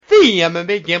The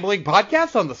MMA Gambling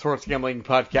Podcast on the Sports Gambling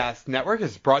Podcast Network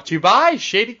is brought to you by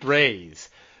Shady Rays.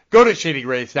 Go to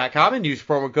ShadyRays.com and use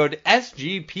promo code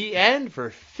SGPN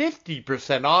for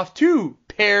 50% off 2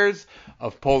 pairs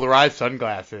of polarized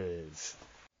sunglasses.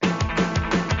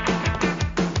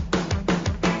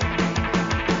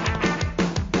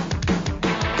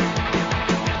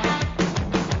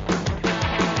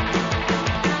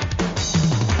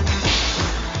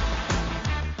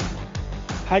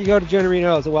 How do you go to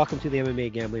Generinos? And welcome to the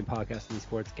MMA Gambling Podcast and the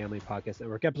Sports Gambling Podcast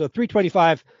Network, episode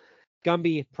 325.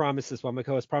 Gumby promises, one of my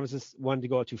co-hosts promises one to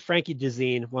go out to Frankie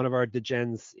Dezine, one of our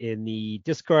degens in the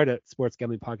Discord at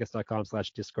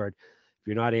sportsgamblingpodcast.com/Discord. If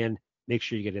you're not in, make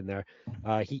sure you get in there.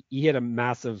 He hit a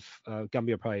massive,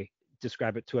 Gumby will probably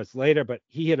describe it to us later, but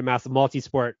he hit a massive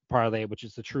multi-sport parlay, which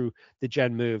is the true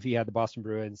degen move. He had the Boston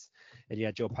Bruins and he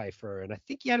had Joe Pyfer. And I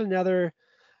think he had another...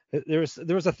 There was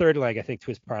a third leg, I think, to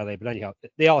his parlay, but anyhow,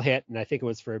 they all hit, and I think it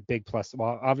was for a big plus.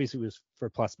 Well, obviously it was for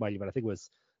plus money, but I think it was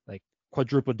like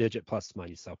quadruple digit plus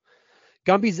money. So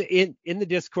Gumby's in the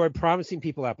Discord promising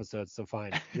people episodes, so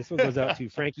fine. This one goes out to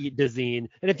Frankie Dezine,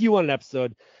 and if you want an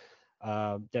episode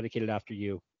dedicated after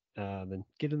you, then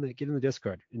get in the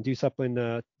Discord and do something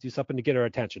to get our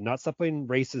attention. Not something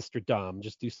racist or dumb,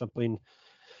 just do something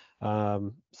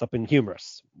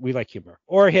humorous. We like humor,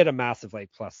 or hit a massive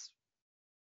like plus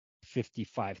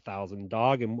 55,000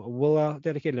 dog, and we'll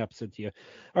dedicate an episode to you.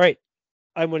 All right,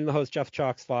 I'm one of the hosts, Jeff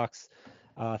Chalks Fox.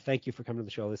 Thank you for coming to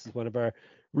the show. This is one of our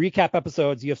recap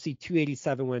episodes. UFC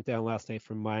 287 went down last night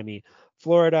from Miami,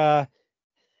 Florida.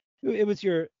 It was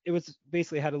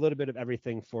basically had a little bit of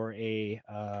everything for a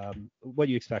what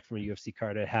you expect from a UFC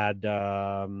card. It had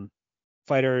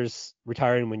fighters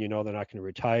retiring when you know they're not going to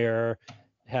retire.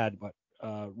 It had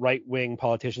right-wing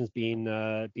politicians being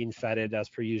feted as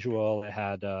per usual. It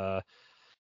had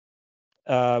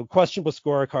questionable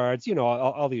scorecards,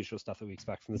 all the usual stuff that we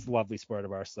expect from this lovely sport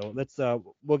of ours. So let's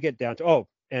we'll get down to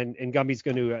and Gumby's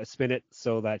going to spin it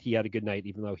so that he had a good night,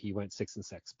 even though he went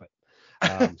 6-6. But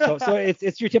so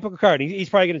it's your typical card. He's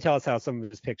probably going to tell us how some of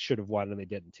his picks should have won and they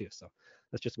didn't too. So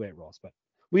that's just the way it rolls. But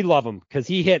we love him because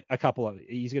he hit a couple of.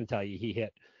 He's going to tell you he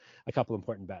hit a couple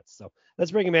important bets. So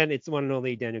let's bring him in. It's the one and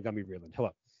only Daniel Gumby Vreeland.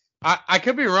 Hello. I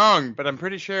could be wrong, but I'm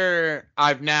pretty sure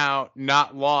I've now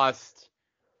not lost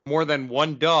more than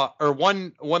one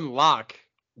lock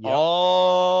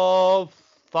all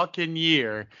fucking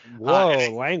year.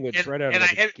 Whoa, language right out of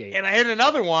the gate. And I hit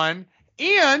another one,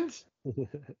 and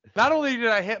not only did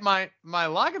I hit my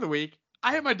lock of the week,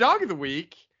 I hit my dog of the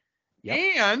week. Yep.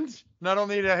 And not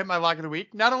only did I hit my lock of the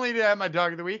week, not only did I hit my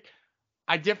dog of the week,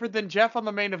 I differed than Jeff on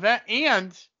the main event,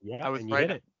 and I was right.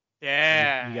 Hit it.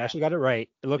 Yeah. You actually got it right.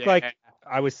 It looked like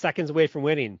I was seconds away from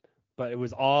winning, but it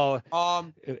was all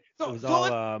he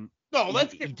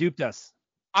duped us.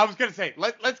 I was gonna say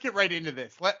let's get right into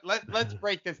this. Let's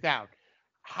break this down.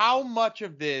 How much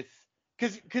of this?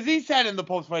 Because he said in the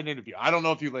post-fight interview, I don't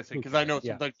know if you listen, because I know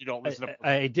sometimes you don't listen.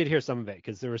 I did hear some of it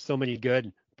because there were so many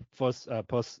good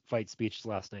post-fight speeches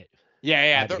last night.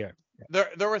 Yeah.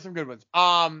 There were some good ones.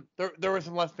 There were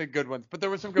some less than good ones, but there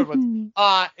were some good ones.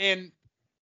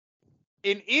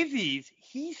 In Izzy's,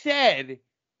 he said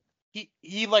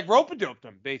he like rope-a-doped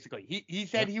him basically. He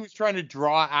said he was trying to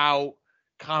draw out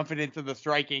confidence in the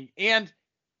striking. And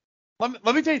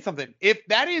let me tell you something. If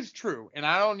that is true, and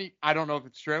I don't know if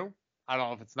it's true, I don't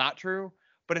know if it's not true,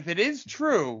 but if it is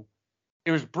true,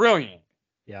 it was brilliant.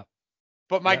 Yeah.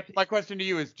 But my question to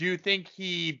you is, do you think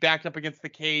he backed up against the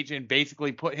cage and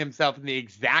basically put himself in the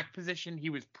exact position he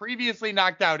was previously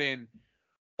knocked out in,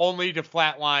 only to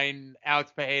flatline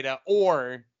Alex Pereira?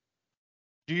 Or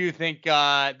do you think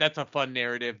that's a fun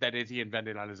narrative that Izzy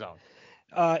invented on his own?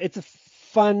 It's a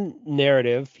fun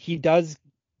narrative. He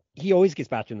always gets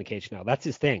back in the cage now. That's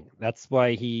his thing. That's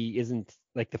why he isn't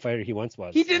like the fighter he once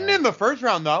was. He didn't in the first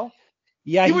round, though.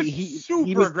 Yeah, he was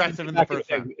super aggressive in the first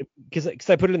round. Because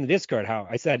I put it in the Discord how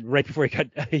I said right before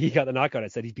he got the knockout, I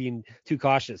said he's being too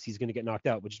cautious. He's going to get knocked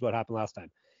out, which is what happened last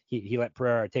time. He let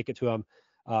Pereira take it to him.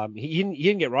 He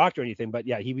didn't get rocked or anything, but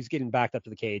yeah, he was getting backed up to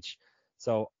the cage.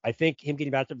 So I think him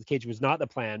getting backed up to the cage was not the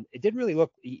plan. It didn't really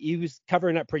look. He was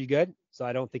covering up pretty good, so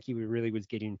I don't think he really was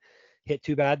getting hit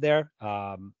too bad there.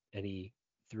 And he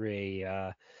threw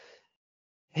a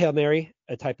Hail Mary,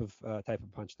 a type of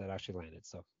punch that actually landed.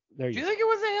 So there you go. Do you think it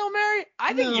was a Hail Mary?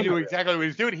 I think he knew exactly what he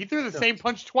was doing. He threw the same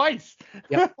punch twice.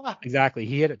 Yeah, exactly.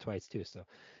 He hit it twice too. So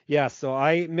yeah, so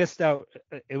I missed out.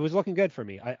 It was looking good for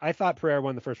me. I thought Pereira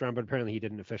won the first round, but apparently he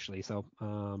didn't officially. So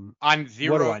on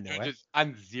zero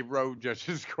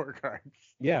judges scorecards.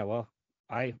 Yeah, well,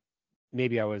 I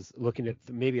was looking at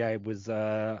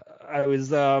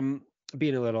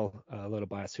being a little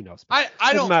biased. Who knows? I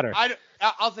Doesn't don't matter.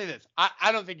 I'll say this.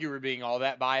 I don't think you were being all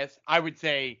that biased. I would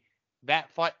say that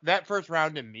first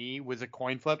round to me was a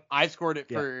coin flip. I scored it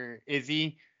Yeah. for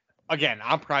Izzy. Again,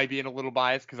 I'm probably being a little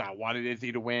biased because I wanted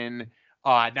Izzy to win.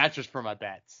 Not just for my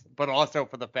bets, but also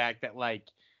for the fact that like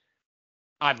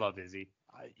I love Izzy.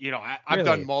 I've Really?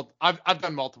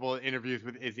 done multiple interviews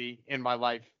with Izzy in my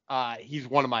life. He's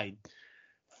one of my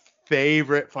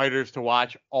favorite fighters to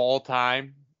watch all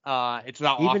time. It's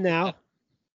not Even often. now?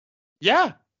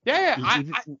 Yeah.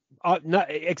 Even,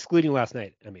 not excluding last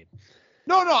night. I mean,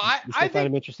 No. you still find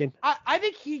him interesting? I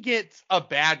think he gets a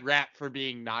bad rap for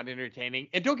being not entertaining.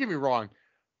 And don't get me wrong.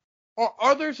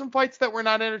 Are there some fights that were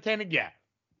not entertaining? Yeah.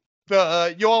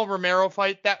 The Yoel Romero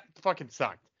fight, that fucking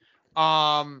sucked.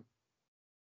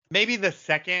 Maybe the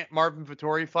second Marvin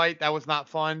Vettori fight, that was not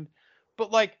fun.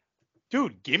 But like,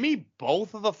 dude, give me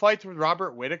both of the fights with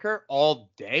Robert Whittaker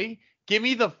all day. Give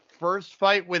me the first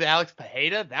fight with Alex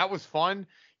Pereira. That was fun.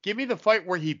 Give me the fight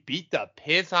where he beat the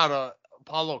piss out of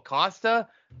Paulo Costa.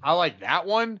 I like that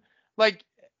one. Like,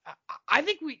 I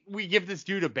think we give this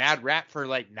dude a bad rap for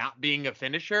like not being a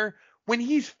finisher. When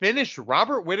he's finished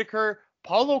Robert Whittaker,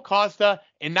 Paulo Costa,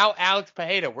 and now Alex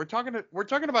Pereira. We're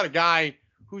talking about a guy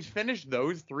who's finished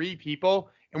those three people,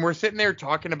 and we're sitting there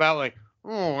talking about like,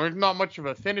 oh, there's not much of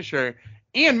a finisher.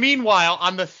 And meanwhile,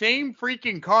 on the same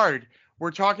freaking card,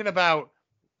 we're talking about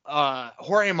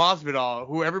Jorge Masvidal,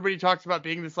 who everybody talks about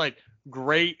being this like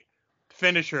great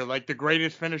finisher, like the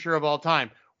greatest finisher of all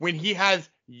time, when he has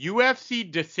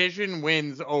UFC decision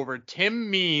wins over Tim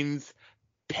Means,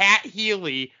 Pat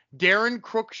Healy, Darren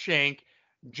Cruikshank,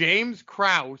 James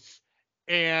Krause,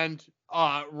 and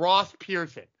Ross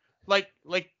Pearson. Like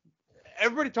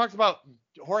everybody talks about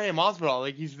Jorge Masvidal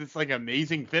like he's this like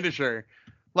amazing finisher.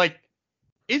 Like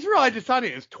Israel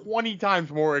Adesanya is 20 times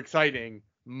more exciting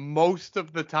most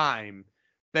of the time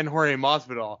than Jorge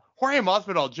Masvidal. Jorge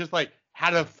Masvidal just like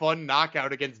had a fun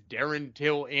knockout against Darren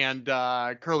Till and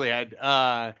Curlyhead.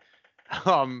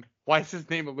 Why is his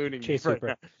name eluding Chase me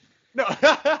Hooper. No.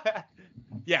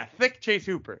 Yeah, thick Chase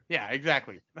Hooper. Yeah,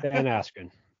 exactly. Ben Askren.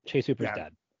 Chase Hooper's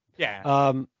dead.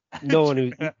 Yeah. No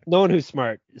one who's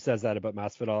smart says that about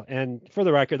Masvidal. And for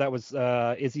the record, that was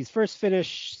Izzy's first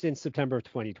finish since September of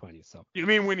 2020. So you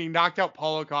mean when he knocked out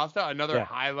Paulo Costa, another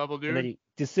high level dude? And then he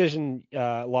decision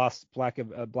lost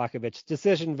Blachowicz,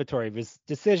 decision Vittori,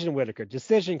 decision Whittaker,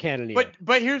 decision Cannonier.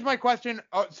 But here's my question.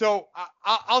 So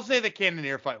I'll say the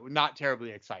Cannonier fight was not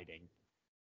terribly exciting.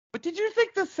 But did you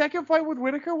think the second fight with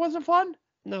Whittaker wasn't fun?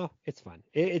 No, it's fun.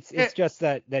 It's just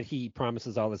that he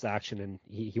promises all this action and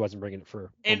he wasn't bringing it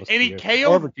for almost 2 years.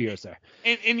 Over 2 years there.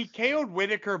 And he KO'd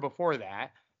Whittaker before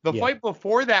that. The fight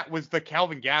before that was the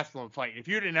Calvin Gastelum fight. If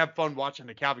you didn't have fun watching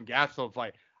the Calvin Gastelum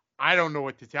fight, I don't know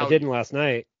what to tell you. I didn't last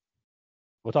night.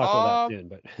 We'll talk about that soon,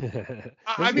 but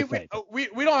I mean, we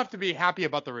don't have to be happy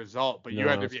about the result, but you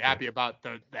have to be happy about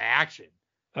the action.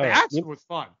 The action was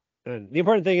fun. And the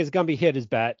important thing is Gumby hit his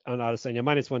bet on Adesanya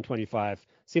minus 125.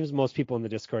 Seems most people in the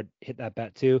Discord hit that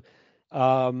bet too.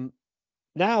 Now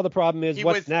the problem is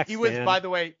what's next. He was by the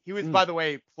way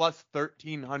plus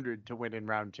 1,300 to win in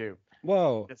round 2.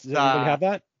 Whoa! Does anybody have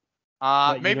that?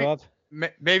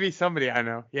 Maybe somebody I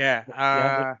know.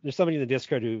 Yeah. There's somebody in the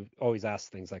Discord who always asks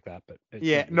things like that, but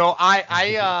I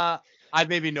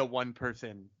maybe know one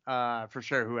person for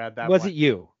sure who had that. Was it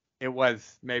you? It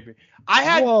was maybe.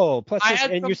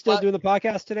 You're still doing the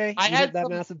podcast today? I had that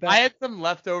massive bet? I had some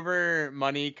leftover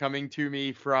money coming to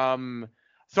me from.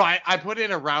 So I put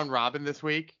in a round robin this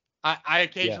week. I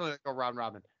occasionally go round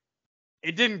robin.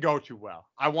 It didn't go too well.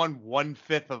 I won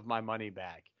 1/5 of my money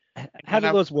back. How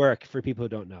do those work for people who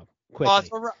don't know? Quickly.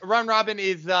 So round robin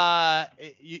is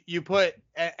you put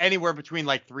anywhere between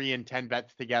like 3 and 10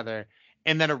 bets together.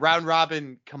 And then a round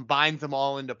robin combines them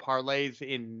all into parlays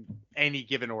in any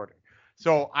given order.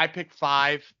 So I pick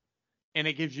 5, and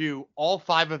it gives you all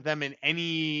 5 of them in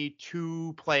any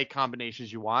 2-play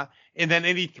combinations you want, and then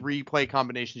any 3-play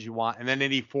combinations you want, and then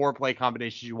any 4-play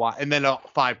combinations you want, and then a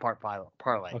 5-part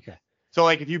parlay. Okay. So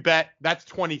like if you bet, that's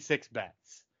 26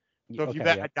 bets. So if you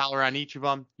bet $1 on each of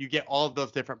them, you get all of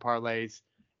those different parlays.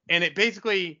 And it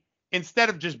basically, instead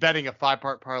of just betting a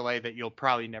 5-part parlay that you'll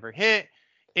probably never hit,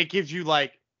 it gives you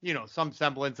like, some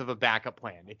semblance of a backup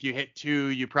plan. If you hit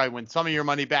 2, you probably win some of your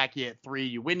money back. You hit 3,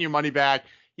 you win your money back.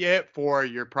 You hit 4,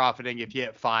 you're profiting. If you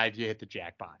hit 5, you hit the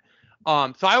jackpot.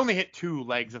 So I only hit 2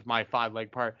 legs of my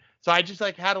 5-leg part. So I just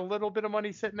like had a little bit of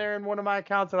money sitting there in one of my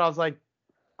accounts, and I was like,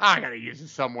 I gotta use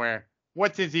this somewhere.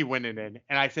 What's Izzy winning in?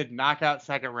 And I said knockout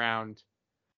second round.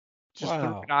 Just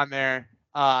threw it on there.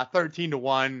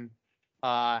 13-1.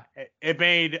 It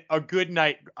made a good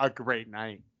night a great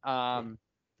night.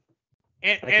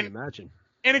 And I can imagine.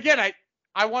 And again,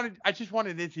 I just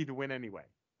wanted Izzy to win anyway.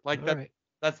 Like All right.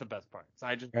 that's the best part. So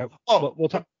I just All right. oh We'll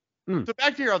talk. so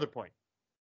back to your other point.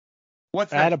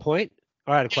 What's I had next? a point.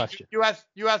 Or I had a question. You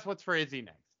asked what's for Izzy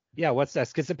next. Yeah, what's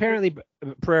next? Because apparently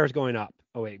Pereira's going up.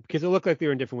 Oh wait, because it looked like they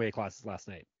were in different weight classes last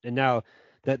night, and now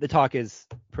the talk is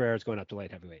Pereira's going up to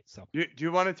light heavyweight. So Do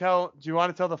you want to tell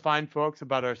the fine folks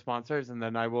about our sponsors, and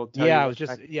then I will tell yeah, you. I was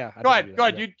just yeah. Go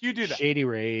ahead. You do that. Shady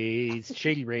Rays.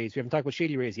 We haven't talked about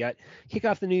Shady Rays yet. Kick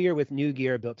off the new year with new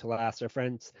gear built to last. Our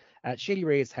friends at Shady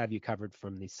Rays have you covered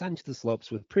from the sun to the slopes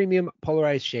with premium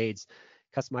polarized shades,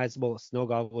 customizable snow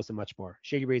goggles, and much more.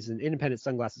 Shady Rays is an independent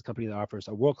sunglasses company that offers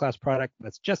a world-class product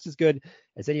that's just as good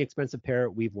as any expensive pair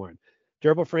we've worn.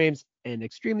 Durable frames and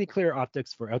extremely clear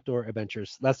optics for outdoor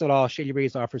adventures. That's not all. Shady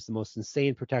Rays offers the most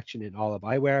insane protection in all of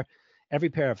eyewear.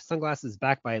 Every pair of sunglasses is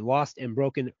backed by lost and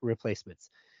broken replacements.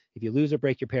 If you lose or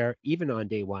break your pair, even on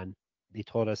day one, they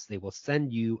told us they will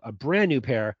send you a brand new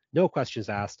pair, no questions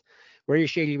asked. Wear your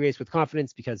Shady Rays with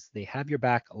confidence because they have your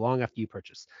back long after you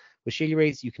purchase. With Shady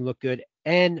Rays, you can look good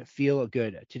and feel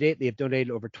good. To date, they have donated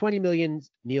over 20 million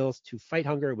meals to fight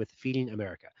hunger with Feeding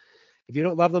America. If you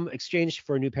don't love them, exchange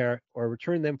for a new pair or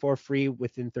return them for free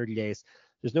within 30 days.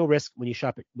 There's no risk when you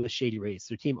shop with Shady Rays.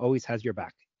 Their team always has your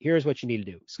back. Here's what you need to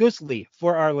do. Exclusively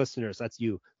for our listeners, that's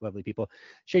you, lovely people,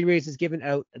 Shady Rays is giving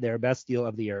out their best deal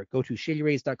of the year. Go to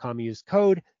shadyrays.com and use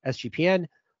code SGPN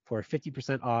for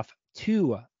 50% off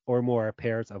 2 or more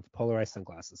pairs of polarized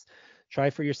sunglasses. Try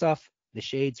for yourself. The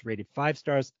shades rated 5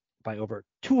 stars by over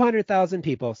 200,000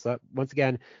 people. So once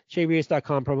again,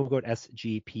 shadyrays.com, promo code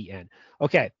SGPN.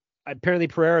 Okay. Apparently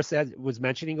Pereira was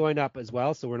mentioning going up as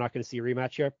well, so we're not going to see a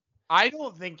rematch here. I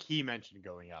don't think he mentioned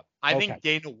going up. I think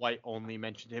Dana White only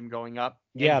mentioned him going up.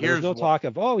 Yeah, there's no talk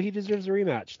of he deserves a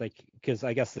rematch, like because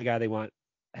I guess the guy they want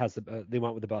with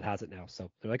the belt has it now, so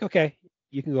they're like, okay,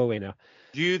 you can go away now.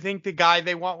 Do you think the guy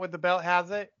they want with the belt has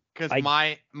it? Because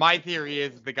my theory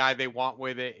is the guy they want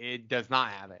with it does not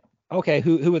have it. Okay,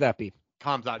 who would that be?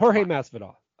 Khamzat Jorge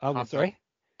Masvidal. Sorry.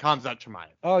 Khamzat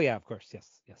Chimaev. Oh yeah, of course, yes.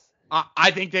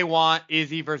 I think they want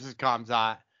Izzy versus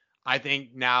Khamzat. I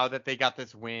think now that they got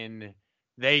this win,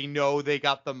 they know they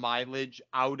got the mileage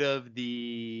out of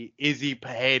the Izzy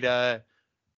Pereira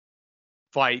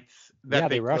fights that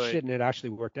they rushed it and it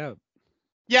actually worked out.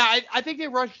 Yeah, I think they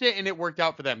rushed it and it worked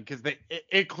out for them because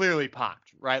it clearly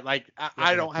popped, right? Like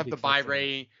I don't have the buy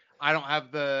rate, I don't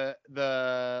have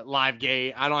the live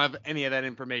gate, I don't have any of that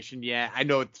information yet. I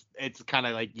know it's kind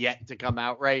of like yet to come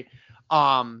out, right?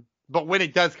 But when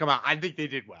it does come out, I think they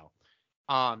did well.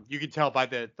 You can tell by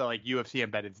the like UFC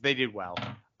embeddeds, they did well.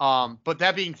 But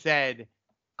that being said,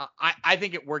 I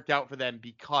think it worked out for them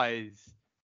because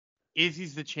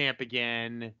Izzy's the champ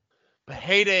again.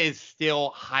 Pereira is still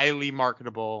highly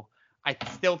marketable. I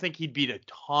still think he'd beat a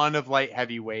ton of light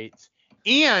heavyweights.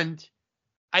 And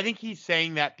I think he's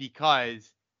saying that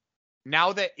because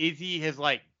now that Izzy has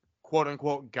like quote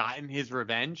unquote gotten his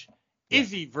revenge,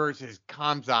 Izzy versus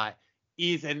Khamzat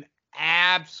is an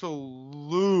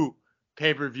absolute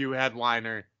pay-per-view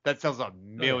headliner that sells 1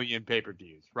 million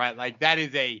pay-per-views, right? Like that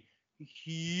is a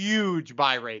huge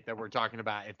buy rate that we're talking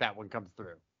about if that one comes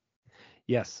through.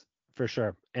 Yes, for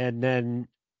sure. And then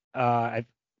I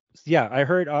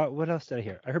heard what else did I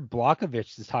hear? I heard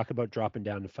Blachowicz is talking about dropping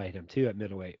down to fight him too at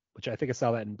middleweight, which I think I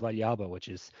saw that in Bloody Elbow, which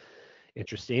is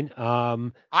interesting.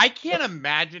 I can't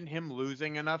imagine him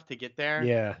losing enough to get there.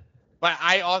 Yeah. But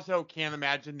I also can't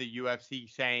imagine the UFC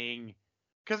saying,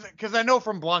 because I know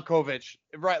from Blachowicz,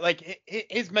 right? Like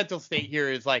his mental state here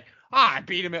is like, I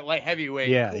beat him at light heavyweight.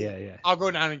 Yeah. I'll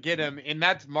go down and get him, and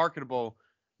that's marketable.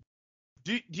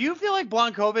 Do you feel like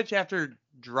Blachowicz, after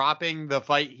dropping the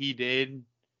fight he did,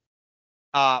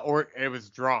 or it was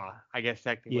draw, I guess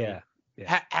technically,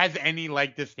 has any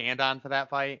leg to stand on for that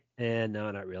fight? And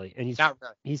no, not really. And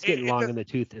he's getting long in the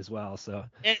tooth as well, so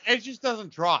it just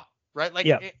doesn't draw. Right? Like,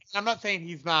 I'm not saying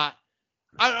he's not.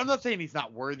 I'm not saying he's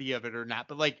not worthy of it or not,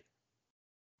 but like,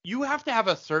 you have to have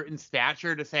a certain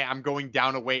stature to say I'm going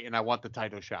down a weight and I want the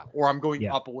title shot, or I'm going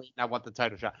up a weight and I want the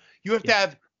title shot. You have to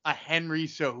have a Henry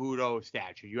Cejudo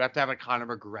stature. You have to have a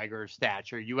Conor McGregor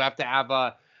stature. You have to have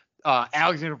a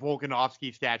Alexander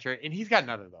Volkanovski stature, and he's got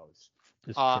none of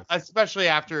those. Especially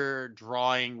after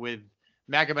drawing with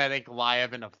Magomed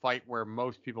Ankalaev in a fight where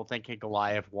most people think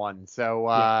Ankalaev won.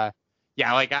 So.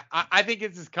 Like I think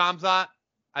it's Khamzat.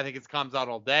 I think it's Khamzat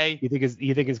all day. You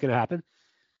think it's gonna happen?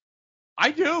 I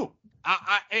do.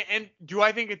 And do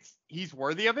I think he's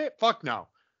worthy of it? Fuck no.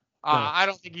 I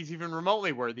don't think he's even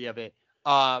remotely worthy of it.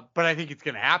 But I think it's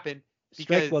gonna happen.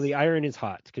 Because the iron is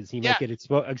hot because he might get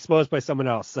exposed by someone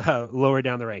else lower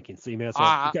down the rankings. So you may as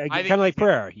well kind of like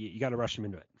Pereira. You got to rush him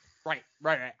into it. Right.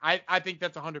 I think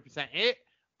that's 100% it.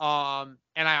 And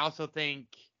I also think,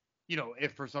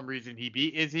 if for some reason he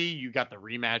beat Izzy, you got the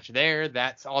rematch there.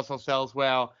 That also sells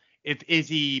well. If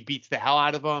Izzy beats the hell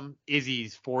out of him,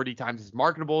 Izzy's 40 times as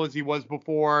marketable as he was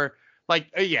before. Like,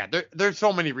 yeah, there's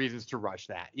so many reasons to rush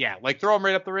that. Yeah, like throw him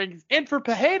right up the rings. And for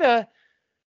Pereira,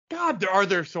 God,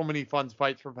 there so many fun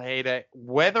fights for Pereira,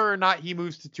 whether or not he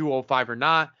moves to 205 or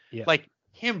not. Yeah. Like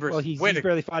him Well, versus he's Whitaker.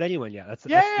 barely fought anyone yet. That's the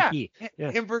Yeah, key.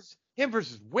 Yeah. him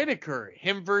versus Whitaker,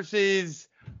 him versus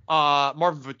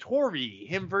Marvin Vittori,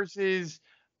 him versus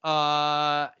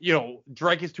Dricus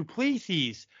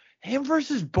Duplessis, him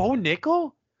versus Bo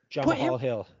Nickel. Jamal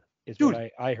Hill is dude,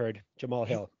 what I heard. Jamal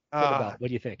Hill for the belt. What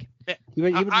do you think? man, He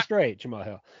would destroy Jamal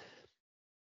Hill.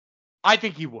 I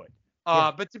think he would.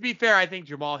 Yeah. But to be fair, I think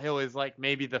Jamal Hill is like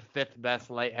maybe the 5th best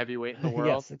light heavyweight in the world.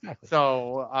 Yes, exactly.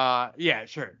 So yeah,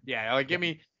 sure. Yeah, like give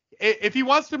me if he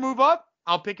wants to move up,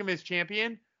 I'll pick him as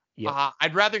champion. Yeah.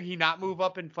 I'd rather he not move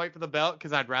up and fight for the belt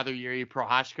because I'd rather Yuri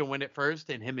Prohashka win it first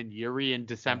and him and Yuri in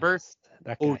December. Yes,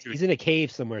 that guy. He's in a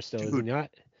cave somewhere still, is he not?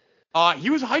 He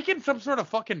was hiking some sort of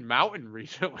fucking mountain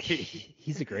recently.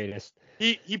 He's the greatest.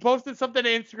 He posted something to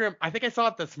Instagram. I think I saw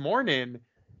it this morning.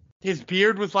 His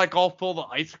beard was like all full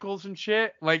of icicles and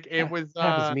shit. Like it was.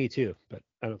 Happens to me too, but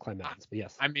I don't climb mountains. But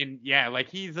yes. I mean, yeah, like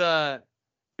he's man,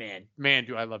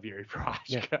 do I love Yuri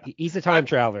Prohashka. Yeah, he's a time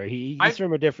traveler. He's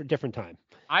from a different time.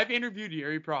 I've interviewed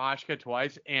Yuri Prohashka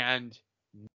twice and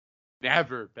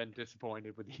never been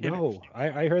disappointed with the interview. No,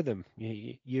 I heard them.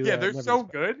 They're so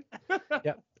good.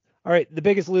 Yeah. All right, the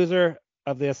biggest loser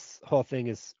of this whole thing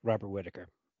is Robert Whitaker,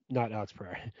 not Alex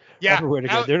Pereira. Yeah, Robert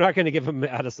Whitaker. They're not going to give him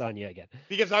Adesanya again.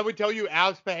 Because I would tell you,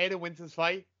 Alex Pereira wins his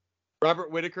fight. Robert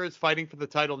Whitaker is fighting for the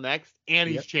title next, and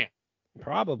he's champ.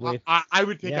 Probably. I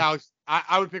would pick Alex.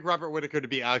 I would pick Robert Whitaker to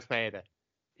beat Alex Pereira.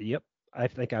 Yep, I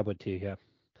think I would too. Yeah.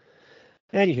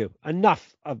 Anywho,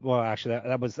 enough of. Well, actually,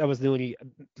 that was the only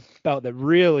bout that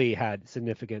really had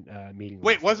significant meaning.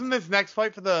 Wait, wasn't this next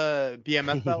fight for the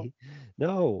BMF belt?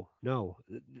 No,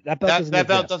 that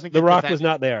belt doesn't. The Rock was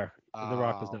not there. The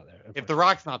Rock was not there. If the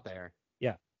Rock's not there,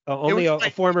 yeah, only a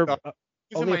former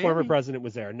president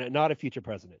was there, not a future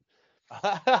president.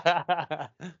 The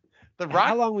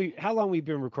Rock. How long we've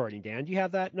been recording, Dan? Do you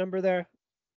have that number there?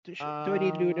 Do I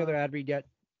need to do another ad read yet?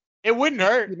 It wouldn't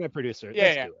hurt. He's my producer.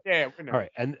 Yeah. All right,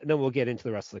 and then we'll get into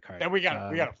the rest of the card. Then we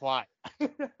gotta fly.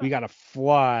 We gotta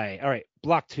fly. All right,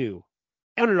 Block 2.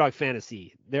 Underdog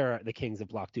Fantasy. They're the kings of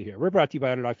Block 2 here. We're brought to you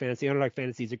by Underdog Fantasy. Underdog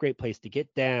Fantasy is a great place to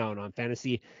get down on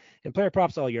fantasy and player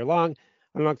props all year long.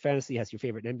 Underdog Fantasy has your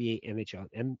favorite NBA,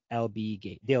 NHL,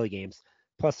 MLB daily games.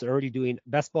 Plus, they're already doing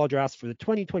best ball drafts for the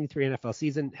 2023 NFL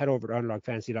season. Head over to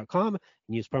underdogfantasy.com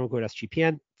and use promo code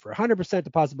SGPN for 100%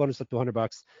 deposit bonus up to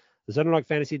 $100. There's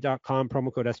underdogfantasy.com,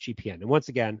 promo code SGPN. And once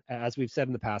again, as we've said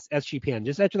in the past, SGPN,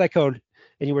 just enter that code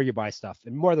anywhere you buy stuff,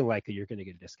 and more than likely you're going to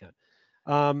get a discount.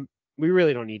 We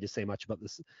really don't need to say much about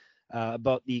this,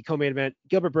 about the co-main event.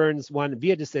 Gilbert Burns won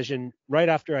via decision right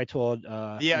after I told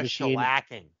via Machine.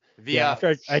 Shellacking.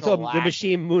 I told the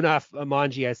Machine Munaf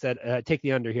Manji, I said, take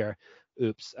the under here.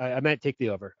 Oops, I meant take the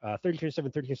over.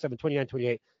 33-7, 33-7,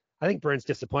 29-28. I think Burns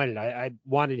disappointed. I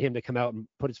wanted him to come out and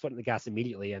put his foot in the gas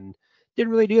immediately, and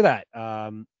didn't really do that.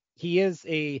 He is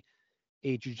a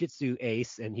jiu-jitsu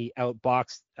ace, and he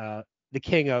outboxed the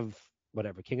king of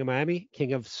whatever, king of Miami,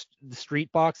 king of street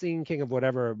boxing, king of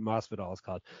whatever Masvidal is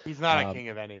called. He's not a king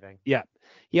of anything. Yeah,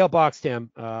 he outboxed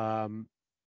him,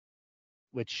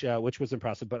 which was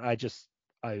impressive. But I guess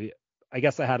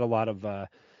I had a lot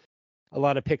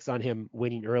of picks on him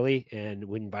winning early and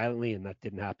winning violently, and that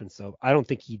didn't happen. So I don't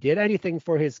think he did anything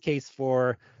for his case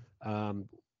for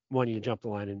wanting to jump the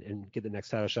line and get the next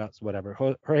title shots, whatever.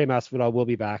 Jorge Masvidal will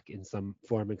be back in some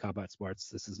form in combat sports.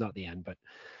 This is not the end, but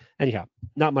anyhow,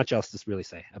 not much else to really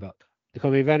say about the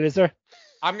co-main event, is there?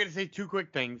 I'm going to say two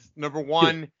quick things. Number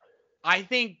one, I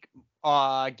think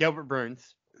Gilbert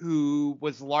Burns, who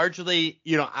was largely,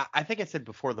 I think I said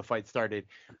before the fight started,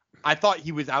 I thought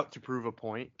he was out to prove a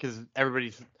point because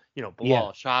everybody's,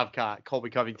 Bilal, Shavkat,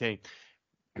 Colby Covington.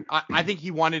 I think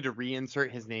he wanted to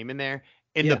reinsert his name in there.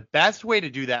 And the best way to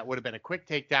do that would have been a quick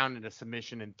takedown and a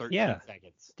submission in 13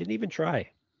 seconds. Didn't even try.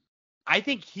 I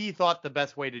think he thought the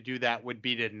best way to do that would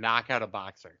be to knock out a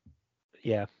boxer.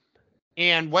 Yeah.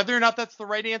 And whether or not that's the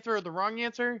right answer or the wrong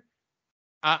answer,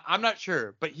 I'm not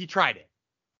sure. But he tried it.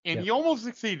 And he almost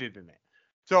succeeded in it.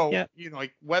 So,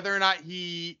 whether or not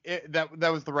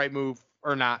that was the right move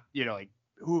or not,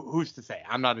 who's to say?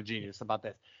 I'm not a genius about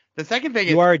this. The second thing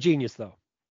is... You are a genius, though.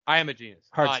 I am a genius.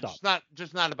 Hard stop.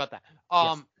 Just not about that.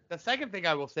 The second thing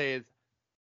I will say is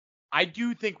I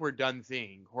do think we're done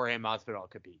seeing Jorge Masvidal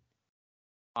compete.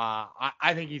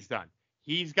 I think he's done.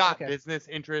 He's got Okay. business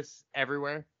interests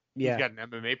everywhere. Yeah. He's got an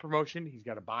MMA promotion. He's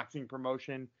got a boxing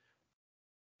promotion.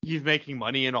 He's making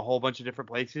money in a whole bunch of different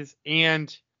places,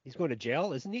 and He's going to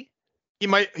jail, isn't he? he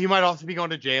might also be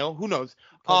going to jail. Who knows?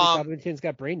 Colby Covington's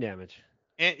got brain damage.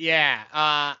 And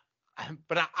yeah.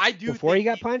 But I do Before think he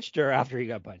got punched or after he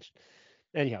got punched?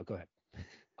 Anyhow, go ahead.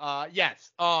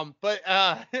 yes. But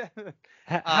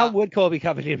How would Colby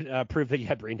Covington prove that he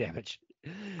had brain damage?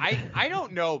 I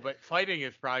don't know, but fighting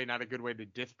is probably not a good way to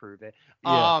disprove it.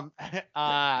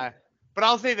 Yeah. But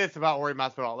I'll say this about Jorge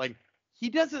Masvidal: like, he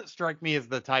doesn't strike me as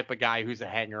the type of guy who's a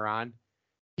hanger-on.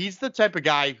 He's the type of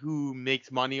guy who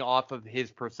makes money off of his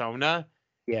persona,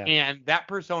 Yeah. and that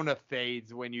persona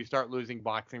fades when you start losing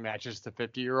boxing matches to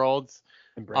 50-year-olds.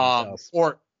 And brain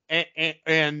cells.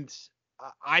 And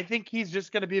I think he's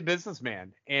just going to be a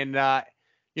businessman, and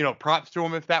props to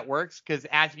him if that works, because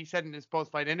as he said in his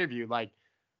post-fight interview, like,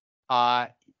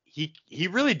 he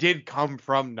really did come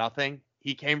from nothing.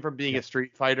 He came from being a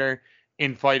street fighter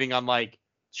and fighting on like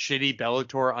shitty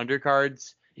Bellator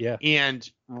undercards. Yeah. And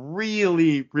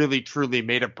really, really, truly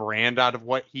made a brand out of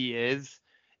what he is.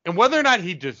 And whether or not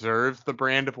he deserves the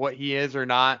brand of what he is or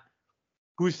not,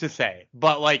 who's to say?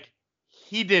 But like,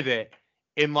 he did it,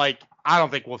 and like, I don't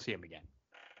think we'll see him again.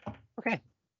 Okay.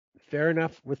 Fair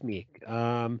enough with me.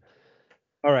 All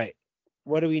right.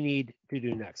 What do we need to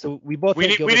do next? So we both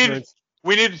need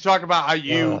to talk about how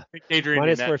you picked Adrian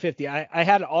minus 450. I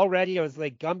had it already. I was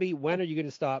like, Gumby, when are you going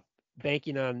to stop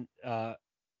banking on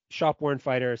shop-worn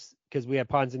fighters? Because we had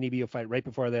Ponzinibbio fight right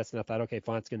before this, and I thought, okay,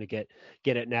 Font's going to get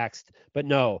it next. But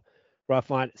no, Rob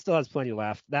Font still has plenty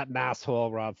left. That mass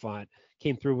hole, Rob Font,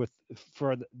 came through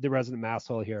for the resident mass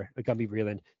hole here at Gumby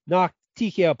Vreeland. Knocked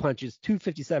TKO punches,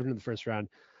 257 in the first round.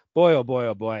 Boy, oh boy,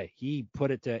 oh boy. He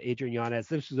put it to Adrian Yanez.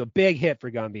 This was a big hit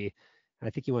for Gumby. I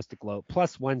think he wants to gloat.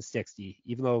 Plus 160,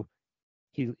 even though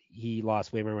he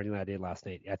lost way more money than I did last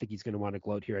night. I think he's going to want to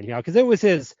gloat here anyhow, because it was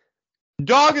his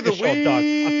dog of the week.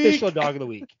 Official dog of the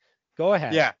week. Go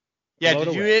ahead. Yeah.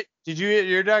 Did you hit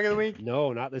your dog of the week?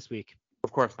 No, not this week.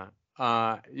 Of course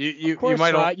not. You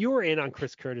might not. You were in on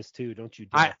Chris Curtis too, don't you?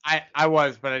 I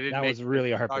was, but I didn't. That was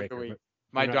really a heartbreaker.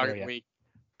 My dog of the week.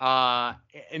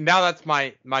 And now that's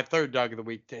my third dog of the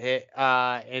week to hit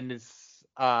in this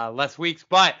less weeks.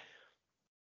 But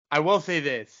I will say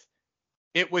this: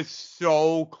 it was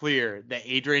so clear that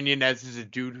Adrian Yanez is a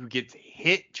dude who gets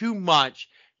hit too much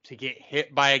to get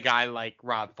hit by a guy like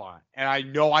Rob Font. And I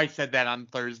know I said that on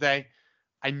Thursday.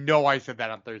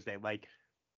 Like,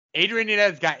 Adrian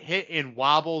Yanez got hit and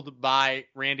wobbled by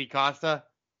Randy Costa.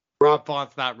 Rob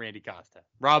Font's not Randy Costa.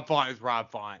 Rob Font is Rob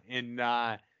Font. And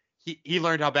he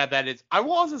learned how bad that is. I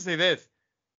will also say this.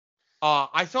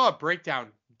 I saw a breakdown.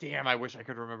 Damn, I wish I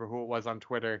could remember who it was on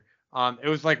Twitter. It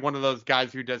was like one of those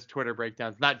guys who does Twitter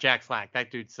breakdowns. Not Jack Slack. That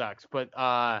dude sucks. But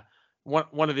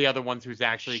one of the other ones who's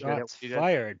actually good at what he does.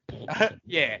 Fired.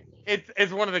 Yeah,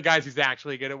 it's one of the guys who's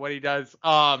actually good at what he does.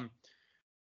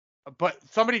 But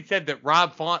somebody said that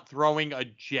Rob Font throwing a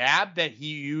jab that he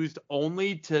used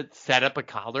only to set up a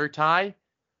collar tie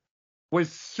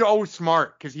was so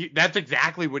smart, because that's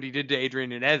exactly what he did to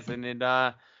Adrian Yanez, and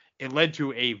it led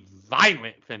to a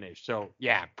violent finish. So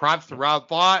yeah, props to Rob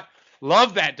Font.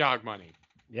 Love that dog money.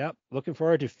 Yep, looking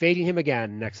forward to fading him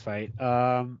again next fight.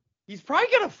 He's probably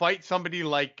gonna fight somebody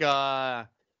like man,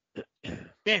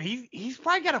 he's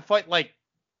probably gonna fight like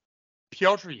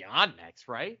Piotr Jan next,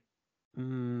 right?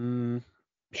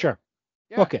 Sure.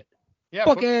 Yeah. Book it. Yeah,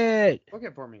 book it. Book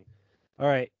it for me. All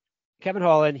right, Kevin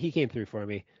Holland, he came through for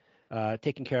me,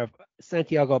 taking care of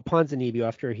Santiago Ponzinibbio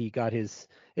after he got his.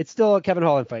 It's still a Kevin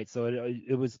Holland fight, so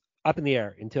it was up in the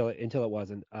air until it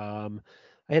wasn't. I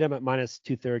hit him at minus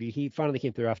 230. He finally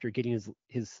came through after getting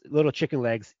his little chicken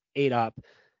legs ate up,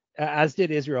 as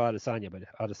did Israel Adesanya. But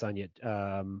Adesanya,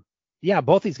 yeah,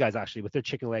 both these guys actually with their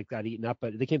chicken legs got eaten up,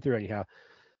 but they came through anyhow.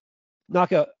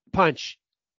 Knockout punch,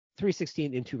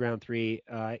 316 into round 3.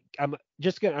 I'm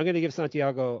gonna give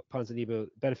Santiago Ponzinibbio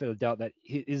benefit of the doubt that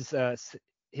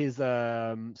his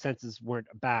senses weren't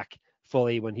back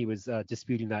fully when he was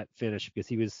disputing that finish, because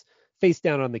he was face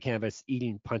down on the canvas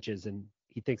eating punches, and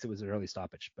he thinks it was an early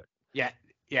stoppage, but yeah,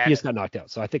 he just got knocked out.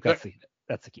 So I think that's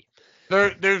the key.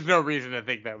 There's no reason to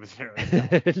think that was an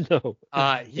early no.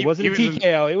 It wasn't a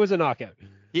TKO. It was a knockout.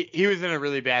 He was in a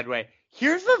really bad way.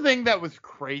 Here's the thing that was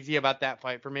crazy about that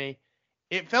fight for me.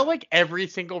 It felt like every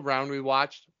single round we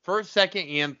watched, first, second,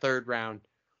 and third round,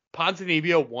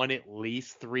 Ponzinibbio won at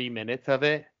least 3 minutes of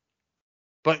it,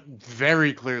 but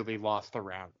very clearly lost the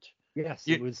round. Yes,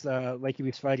 it was like he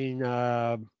was fighting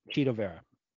Chito Vera.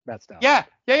 That style.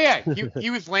 Yeah. He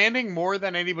was landing more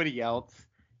than anybody else.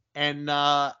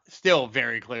 and still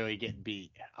very clearly getting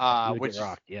beat. You would Which get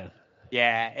rocked, yeah.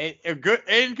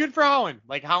 Good for Holland.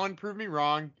 Like Holland proved me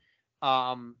wrong.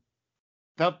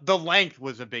 The length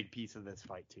was a big piece of this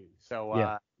fight too. So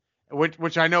Yeah.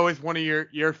 which I know is one of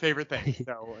your favorite things.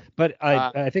 So But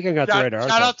I think I got the right article.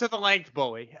 shout out to the length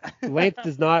bully. Length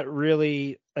does not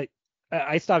really.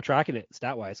 I stopped tracking it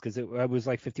stat wise because it was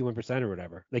like 51% or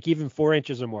whatever. Like even 4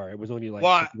 inches or more, it was only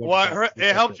like.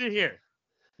 It helps you here.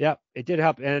 Yeah, it did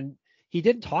help, and he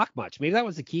didn't talk much. Maybe that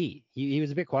was the key. He was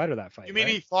a bit quieter that fight. You mean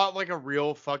right? He fought like a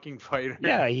real fucking fighter?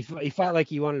 Yeah, he fought like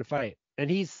he wanted to fight, and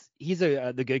he's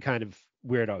the good kind of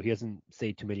weirdo. He doesn't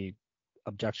say too many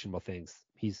objectionable things.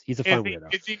 He's a fun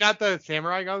weirdo. Is he not the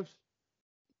samurai ghost?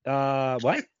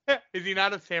 What? Is he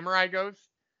not a samurai ghost?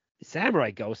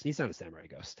 Samurai ghost? He's not a samurai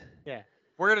ghost. Yeah,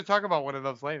 we're gonna talk about one of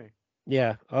those later.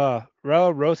 Yeah.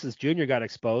 Raul Rosas Jr. got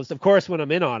exposed. Of course, when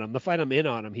I'm in on him, the fight I'm in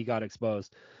on him, he got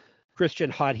exposed.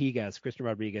 Christian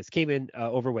Rodriguez came in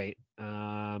overweight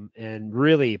and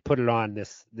really put it on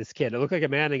this kid. It looked like a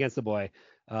man against a boy.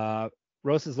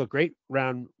 Rosas looked great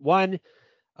round 1.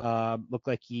 Looked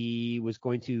like he was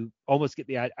going to almost get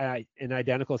an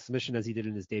identical submission as he did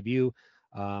in his debut.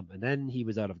 And then he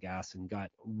was out of gas and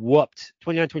got whooped.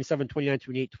 29-27,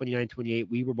 29-28, 29-28.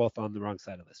 We were both on the wrong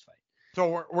side of this fight.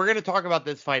 So we're going to talk about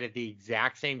this fight at the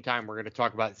exact same time we're going to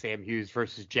talk about Sam Hughes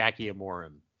versus Jackie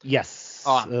Amorim. Yes.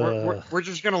 We're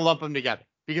just going to lump them together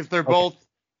because they're both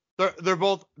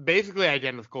basically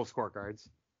identical scorecards.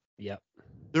 Yep.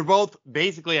 They're both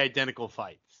basically identical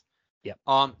fights. Yep.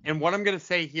 And what I'm going to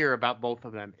say here about both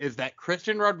of them is that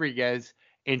Christian Rodriguez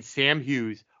and Sam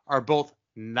Hughes are both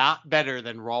not better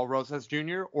than Raul Rosas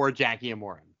Jr. or Jackie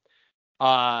Amorim.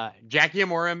 Jackie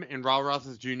Amorim and Raul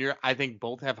Rosas Jr. I think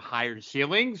both have higher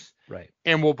ceilings, right,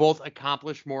 and will both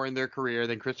accomplish more in their career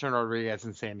than Christian Rodriguez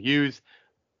and Sam Hughes.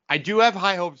 I do have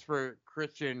high hopes for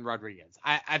Christian Rodriguez.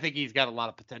 I think he's got a lot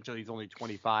of potential. He's only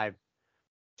 25.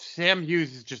 Sam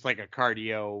Hughes is just like a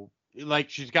cardio, like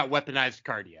she's got weaponized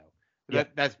cardio.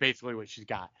 That's basically what she's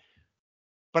got.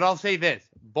 But I'll say this: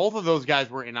 both of those guys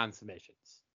were in on submissions.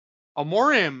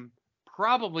 Amorim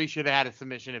probably should have had a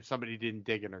submission if somebody didn't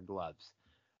dig in her gloves.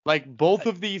 Like both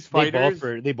of these fighters,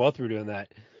 they both were doing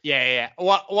that. Yeah.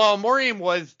 Well, Amorim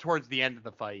was towards the end of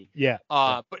the fight. Yeah.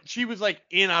 But she was like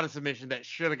in on a submission that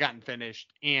should have gotten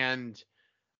finished, and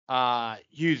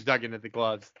Hughes dug into the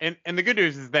gloves. And the good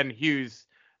news is then Hughes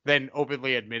then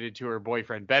openly admitted to her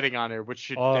boyfriend betting on her, which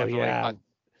should definitely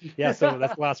yeah. So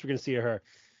that's the last we're gonna see of her.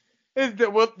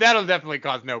 Well, that'll definitely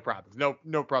cause no problems.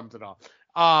 No problems at all.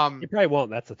 You probably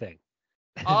won't. That's the thing.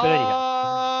 But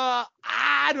anyhow.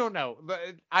 I don't know.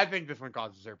 I think this one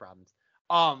causes her problems.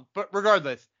 But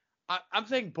regardless, I'm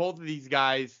saying both of these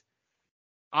guys,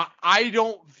 I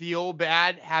don't feel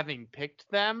bad having picked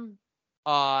them.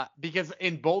 Because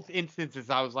in both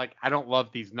instances, I was like, I don't love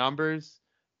these numbers.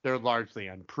 They're largely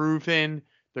unproven.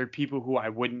 They're people who I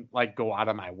wouldn't like go out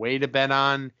of my way to bet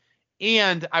on.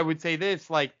 And I would say this,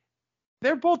 like,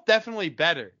 they're both definitely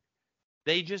better.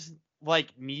 They just like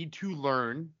need to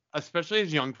learn, especially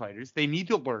as young fighters, they need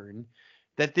to learn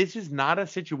that this is not a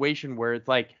situation where it's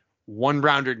like 1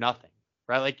 round or nothing,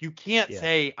 right? Like you can't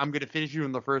say I'm going to finish you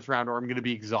in the first round or I'm going to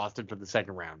be exhausted for the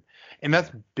second round. And that's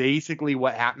basically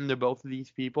what happened to both of these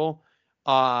people,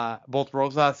 both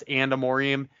Rosas and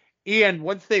Amorim. And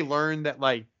once they learn that,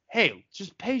 like, hey,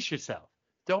 just pace yourself.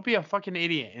 Don't be a fucking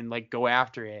idiot and like go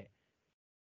after it.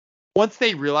 Once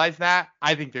they realize that,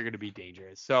 I think they're going to be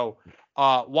dangerous. So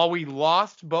while we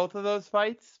lost both of those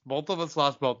fights, both of us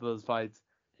lost both of those fights.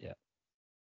 Yeah.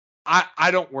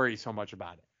 I don't worry so much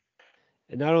about it.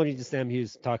 And not only did Sam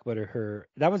Hughes talk about her,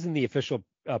 that was in the official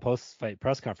post-fight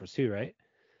press conference too, right?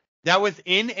 That was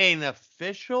in an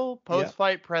official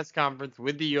post-fight press conference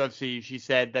with the UFC. She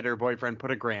said that her boyfriend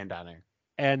put $1,000 on her.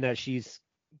 And that she's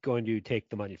going to take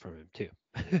the money from him too.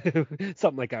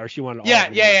 Something like that, or she wanted.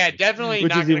 Yeah. Definitely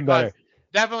not going to cause.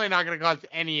 Definitely not going to cause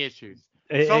any issues.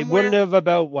 It wouldn't have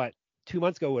about 2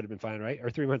 months ago would have been fine, right? Or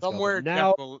 3 months ago.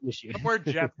 Now, somewhere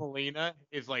Jeff Molina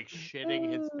is like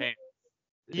shitting his pants.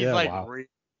 He's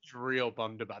real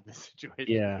bummed about this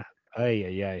situation. Yeah.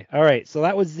 Ay. All right. So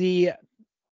that was the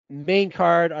main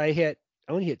card. I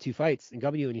only hit 2 fights, and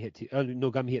Gumby only hit 2. Oh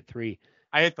no, Gumby hit 3.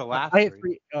 I hit the last. I hit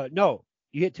 3. No,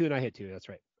 you hit 2 and I hit 2. That's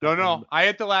right. No. I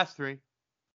hit the last 3.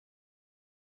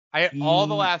 I hit all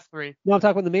the last 3. No, I'm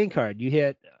talking about the main card. You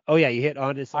hit. Oh yeah, you hit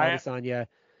Adesanya.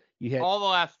 You hit all the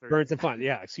last 3. Burns and Fun.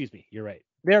 Yeah, excuse me. You're right.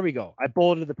 There we go. I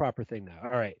bolded the proper thing now. All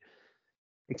right.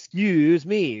 Excuse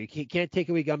me. You can't take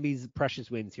away Gumby's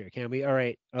precious wins here, can we? All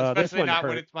right. Especially this one not hurt.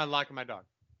 when it's my luck and my dog.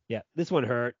 Yeah, this one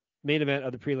hurt. Main event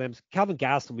of the prelims. Calvin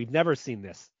Gastelum. We've never seen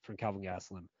this from Calvin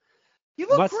Gastelum. He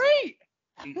looked great.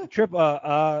 Triple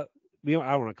I don't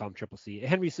want to call him Triple C.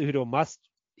 Henry Cejudo must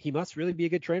really be a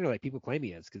good trainer like people claim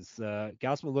he is, because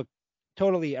Gausman looked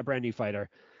totally a brand new fighter.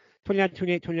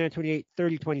 29-28, 29-28,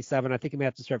 30-27. I think he may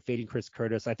have to start fading Chris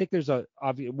Curtis. I think there's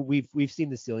we've seen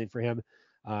the ceiling for him.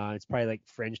 It's probably like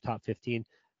fringe top 15.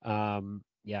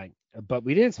 Yeah, but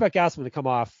we didn't expect Gausman to come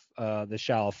off the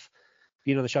shelf,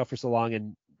 being on the shelf for so long,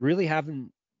 and really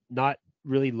haven't not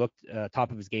really looked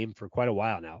top of his game for quite a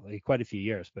while now, like quite a few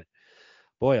years. But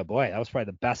boy, oh boy, that was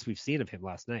probably the best we've seen of him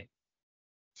last night.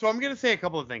 So I'm going to say a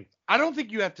couple of things. I don't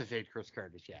think you have to fade Chris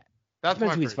Curtis yet. That's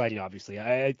Depends who he's fighting, obviously.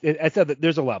 I said that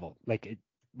there's a level. Like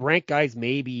ranked guys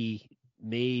may be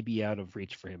out of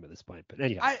reach for him at this point. But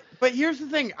anyhow. But here's the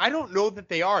thing. I don't know that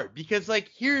they are, because like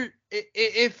here,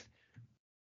 if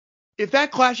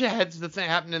that clash of heads doesn't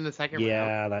happen in the second round.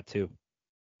 Yeah, that too.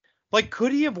 Like,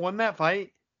 could he have won that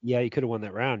fight? Yeah, he could have won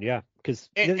that round. Yeah, because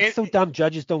it's so dumb.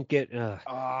 Judges don't get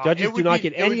judges do not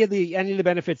get any of the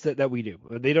benefits that we do.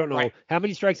 They don't know how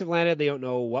many strikes have landed. They don't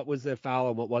know what was a foul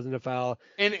and what wasn't a foul.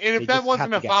 And if that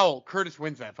wasn't a foul, Curtis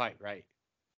wins that fight, right?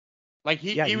 Like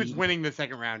he was winning the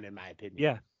second round, in my opinion.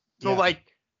 Yeah. So like,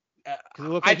 because it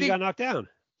looked like he got knocked down.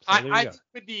 So I think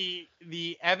with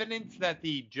the evidence that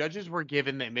the judges were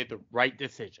given, they made the right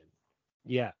decision.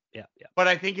 Yeah. But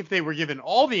I think if they were given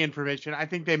all the information, I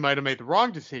think they might have made the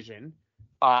wrong decision.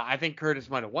 I think Curtis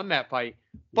might have won that fight.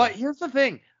 But here's the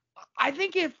thing. I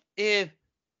think if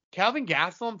Calvin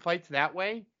Gastelum fights that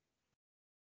way,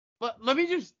 let me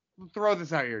just throw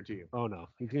this out here to you. Oh, no.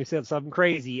 You're going to say something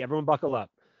crazy. Everyone buckle up.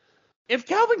 If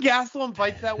Calvin Gastelum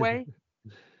fights that way,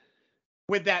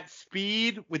 with that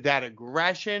speed, with that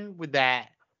aggression, with that,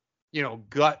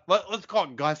 let's call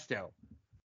it gusto.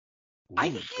 Ooh, I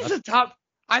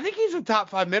think he's a top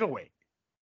 5 middleweight.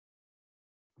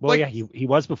 Well, yeah, he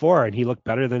was before, and he looked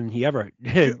better than he ever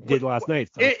did last night.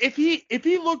 So. If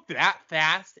he looked that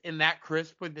fast and that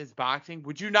crisp with his boxing,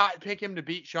 would you not pick him to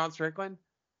beat Sean Strickland?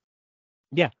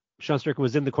 Yeah, Sean Strickland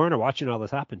was in the corner watching all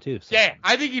this happen too. So. Yeah,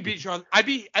 I think he beat Sean. I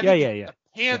think the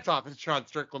pants off of Sean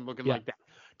Strickland looking like that.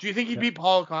 Do you think he beat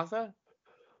Paulo Costa?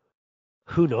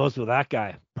 Who knows with that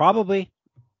guy? Probably.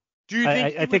 Do you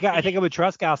think? I think I would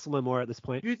trust Gastelum more at this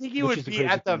point. Do you think he would be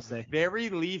at the very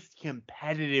least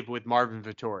competitive with Marvin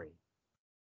Vettori?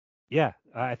 Yeah,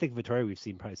 I think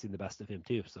Vettori probably seen the best of him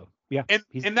too. So yeah,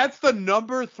 and that's the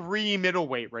number 3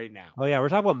 middleweight right now. Oh yeah, we're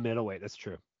talking about middleweight. That's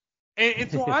true.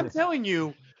 And so I'm telling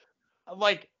you,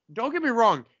 like, don't get me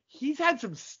wrong, he's had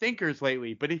some stinkers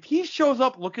lately, but if he shows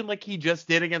up looking like he just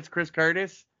did against Chris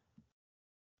Curtis,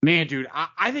 man, dude,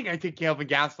 I think I take Calvin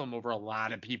Gastelum over a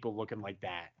lot of people looking like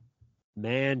that.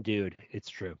 Man, dude, it's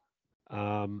true.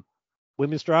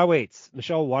 Women's strawweights,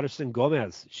 Michelle Waterson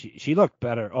Gomez. She looked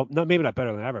better. Oh, no, maybe not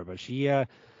better than ever, but she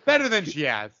better than she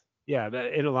has. Yeah,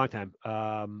 in a long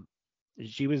time.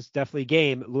 She was definitely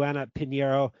game. Luana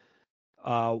Pinheiro,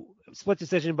 split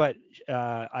decision, but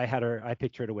I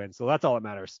picked her to win, so that's all that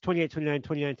matters. 28-29,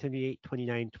 29-28,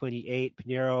 29-28.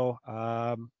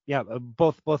 Pinheiro.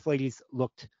 Both ladies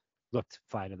looked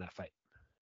fine in that fight.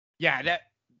 Yeah,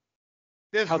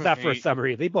 how's that for a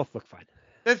summary? They both look fine.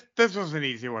 This was an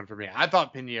easy one for me. I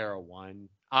thought Pinheiro won.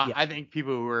 I think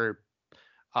people who were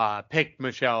picked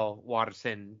Michelle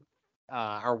Waterson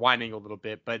are whining a little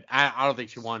bit, but I don't think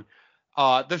she won.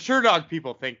 The Sure Dog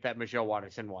people think that Michelle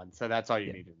Waterson won, so that's all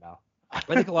you need to know. I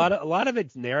think a lot of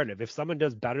it's narrative. If someone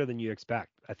does better than you expect,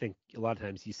 I think a lot of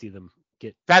times you see them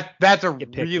get that's a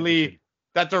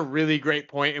really great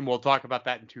point, and we'll talk about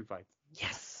that in 2 fights.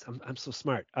 Yes. I'm so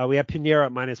smart. We have Pinheiro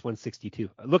at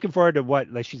 -162. Looking forward to what?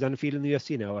 Like, she's undefeated in the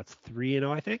UFC now. It's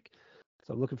 3-0, I think.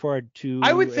 So I'm looking forward to.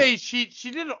 I would say she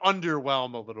did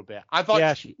underwhelm a little bit. I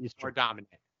thought she was more dominant.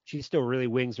 She still really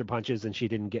wings her punches, and she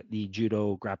didn't get the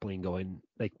judo grappling going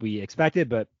like we expected.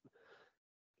 But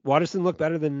Waterson looked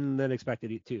better than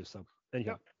expected too. So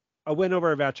anyhow, a win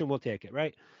over a veteran, we'll take it,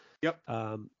 right? Yep.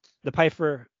 The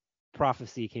Pyfer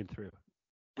prophecy came through.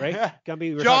 Right?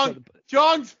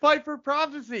 Jong's Pyfer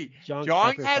prophecy.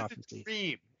 Jong has prophecy. A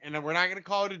dream, and we're not going to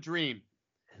call it a dream.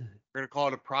 We're going to call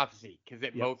it a prophecy because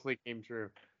it mostly came true.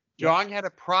 Jong had a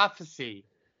prophecy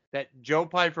that Joe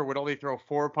Pyfer would only throw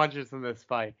 4 punches in this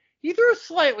fight. He threw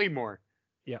slightly more.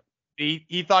 Yeah.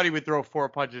 He thought he would throw 4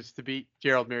 punches to beat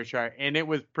Gerald Mearshart, and it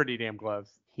was pretty damn close.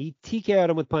 He TK'd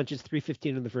him with punches,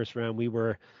 3:15 in the first round. We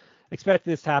were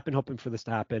expecting this to happen, hoping for this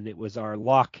to happen. It was our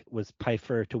lock was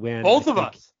Pyfer to win. Both of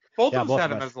us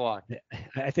had him as a lock.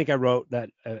 I think I wrote that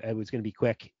it was going to be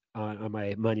quick on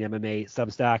my Money MMA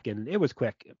Substack, and it was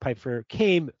quick. Pyfer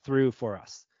came through for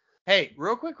us. Hey,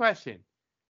 real quick question.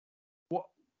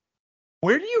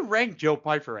 Where do you rank Joe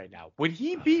Pyfer right now? Would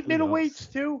he beat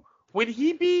middleweights too? Would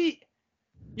he be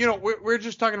we're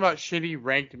just talking about shitty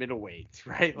ranked middleweights,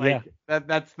 right? Like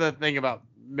that's the thing about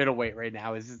middleweight right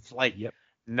now is it's like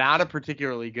not a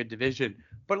particularly good division.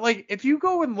 But like if you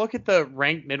go and look at the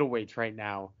ranked middleweights right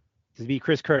now, to be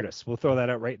Chris Curtis, we'll throw that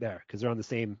out right there because they're on the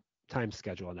same time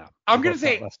schedule now. I'm gonna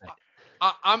say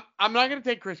I'm not gonna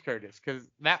take Chris Curtis because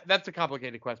that's a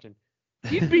complicated question.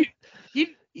 He'd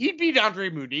beat Andre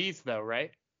Muniz though,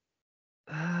 right?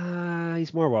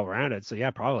 He's more well-rounded, so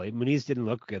yeah, probably. Muniz didn't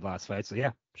look good last fight, so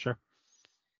yeah, sure.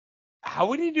 How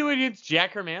would he do against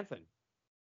Jack Hermanson?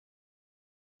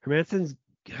 Hermanson's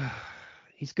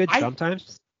he's good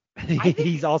sometimes.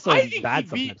 He's also bad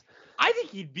sometimes. I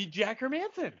think he'd beat Jack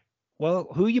Hermanson. Well,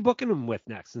 who are you booking him with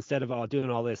next instead of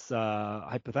doing all this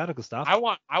hypothetical stuff? I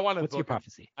want to. What's your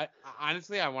prophecy?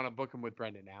 Honestly, I want to book him with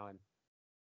Brendan Allen.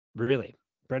 Really?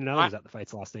 Brendan Allen was at the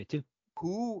fights last night too.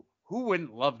 Who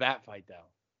wouldn't love that fight though?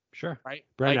 Sure. Right.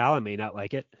 Brendan Allen may not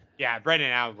like it. Yeah,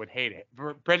 Brendan Allen would hate it.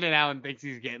 Brendan Allen thinks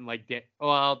he's getting like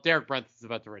Derek Brunson's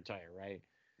about to retire, right?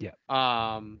 Yeah.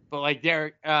 But like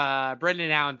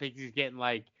Brendan Allen thinks he's getting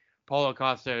like Paulo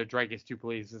Costa, Dricus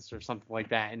Duplessis, or something like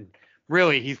that, and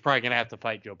really he's probably gonna have to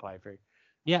fight Joe Pyfer.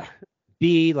 Yeah.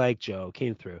 Be like Joe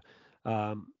came through.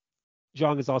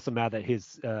 Zhang is also mad that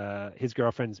his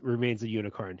girlfriend remains a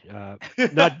unicorn. Not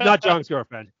Zhang's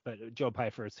girlfriend, but Joe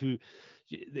Pyfer's, who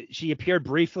she appeared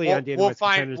briefly on Dana White's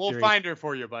Contender Series. We'll find her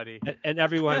for you, buddy. And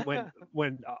everyone,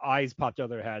 when eyes popped out of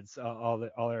their heads, all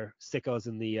their sickos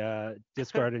in the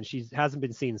Discord, and she hasn't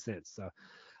been seen since. So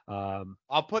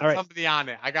I'll put somebody on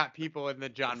it. I got people in the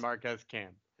John Marquez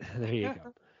camp. There you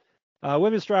go.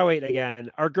 Women's strawweight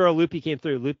again. Our girl Lupi came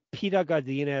through. Lupita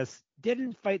Godinez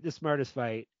didn't fight the smartest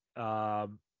fight.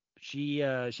 She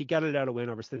gutted out a win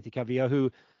over Cynthia Calvillo,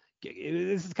 who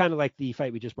this is kind of like the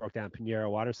fight we just broke down, Pinheiro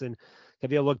Watterson.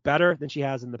 Calvillo looked better than she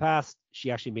has in the past.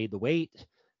 She actually made the weight,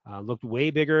 looked way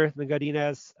bigger than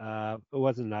Godinez. It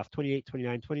wasn't enough. 28,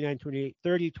 29, 29, 28,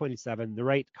 30, 27. The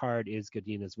right card is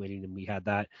Godinez winning, and we had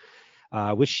that.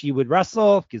 Wish she would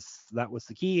wrestle because that was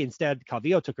the key. Instead,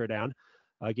 Calvillo took her down.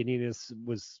 Godinez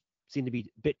seemed to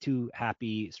be a bit too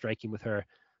happy striking with her,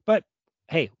 but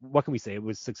hey, what can we say? It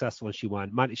was successful and she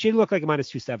won. She looked like a minus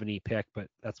 270 pick, but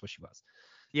that's what she was.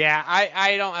 Yeah,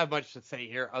 I don't have much to say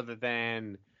here other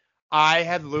than I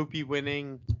had Lupi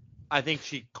winning. I think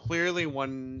she clearly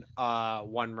won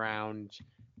one round,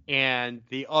 and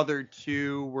the other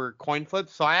two were coin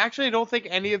flips. So I actually don't think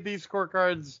any of these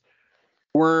scorecards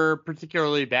were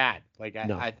particularly bad. Like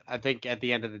I think at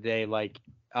the end of the day, like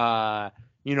I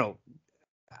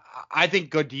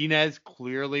think Godinez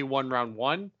clearly won round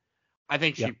one. I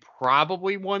think she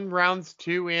probably won rounds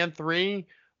 2 and 3,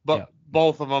 but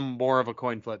both of them more of a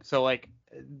coin flip. So like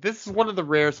this is one of the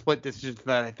rare split decisions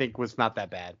that I think was not that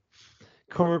bad.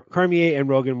 Cormier and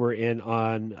Rogan were in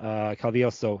on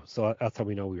Calvillo, so that's how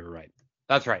we know we were right.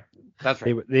 That's right.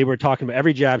 They were talking about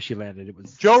every jab she landed. It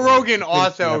was Joe Rogan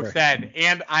also said,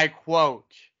 and I quote,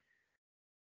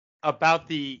 about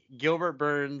the Gilbert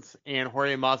Burns and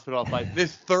Jorge Masvidal fight.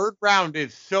 This third round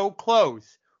is so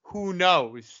close. Who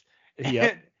knows?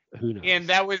 Yep. Who knows? And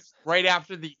that was right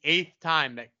after the 8th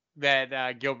time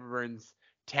that Gilbert Burns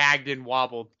tagged and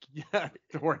wobbled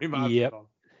Jorge Masvidal.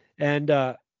 Yep.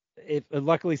 And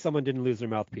luckily someone didn't lose their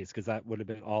mouthpiece, because that would have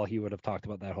been all he would have talked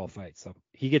about that whole fight. So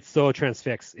he gets so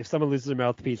transfixed. If someone loses their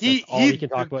mouthpiece, that's all he can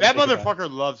talk about. That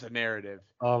motherfucker loves a narrative.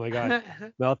 Oh my god,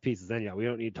 mouthpieces. Then we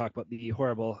don't need to talk about the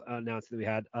horrible announcement we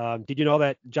had. Did you know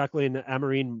that Jacqueline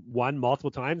Amarine won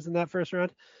multiple times in that first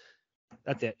round?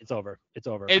 That's it. It's over. It's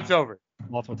over.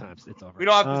 Multiple times. It's over. We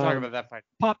don't have to talk about that fight.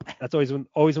 Pop. That's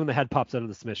always when the head pops out of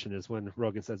the submission is when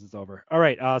Rogan says it's over. All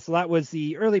right. So that was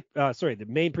the the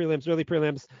main prelims, early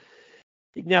prelims.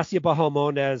 Ignacio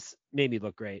Bahamondes made me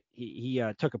look great. He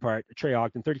took apart Trey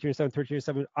Ogden, 33-7,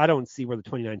 33-7. I don't see where the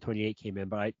 29-28 came in,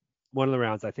 but one of the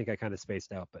rounds I think I kind of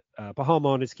spaced out. But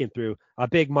Bahamondes came through a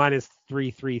big minus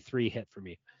 333 hit for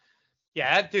me.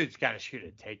 Yeah, that dude's got to shoot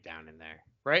a takedown in there,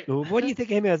 right? What do you think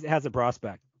him has a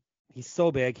prospect? He's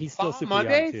so big. He's still super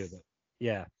young too. But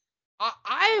yeah.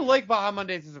 I like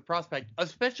Bahamondes as a prospect,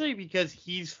 especially because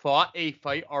he's fought a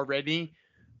fight already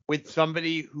with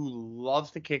somebody who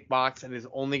loves to kickbox and is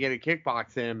only going to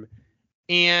kickbox him,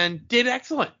 and did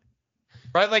excellent,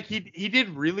 right? Like he did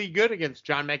really good against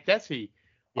John Makdessi.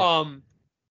 Yeah.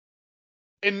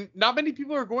 And not many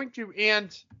people are going to.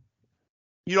 And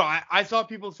I saw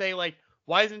people say like,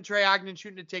 why isn't Trey Ogden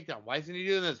shooting a takedown? Why isn't he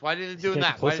doing this? Why isn't he doing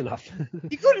that? Close enough.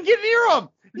 He couldn't get near him.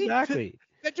 Exactly.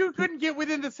 That dude couldn't get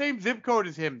within the same zip code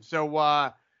as him.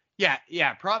 So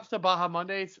yeah. Props to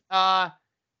Bahamondes.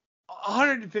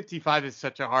 155 is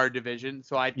such a hard division,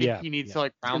 so I think he needs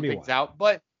to round things out.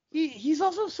 But he's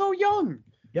also so young,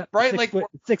 Yep, right?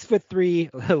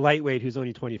 6'3" lightweight who's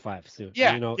only 25 soon.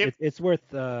 Yeah, It's worth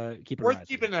keeping our worth eyes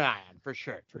keeping on an eye on for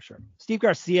sure. for sure. Steve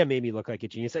Garcia made me look like a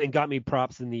genius and got me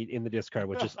props in the discard,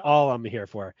 which is all I'm here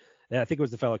for. I think it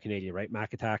was the fellow Canadian, right,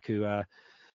 Macatak,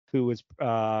 who was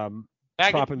propping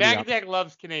me up. Magatek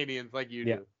loves Canadians like you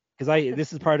do. Because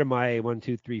this is part of my 1,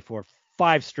 2, 3, 4,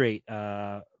 5 straight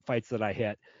fights that I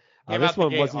hit. This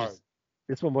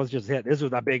one was just hit. This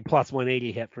was a big plus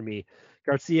 180 hit for me.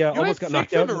 Garcia almost got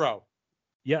knocked out. In a row.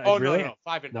 Yeah. Oh really? no,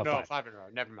 five in a row.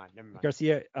 Never mind.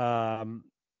 Garcia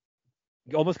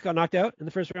almost got knocked out in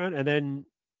the first round, and then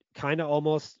kind of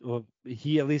almost. Well,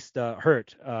 he at least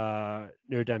hurt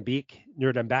Nurdanbek,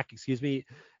 excuse me,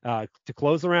 to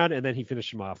close the round, and then he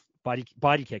finished him off. Body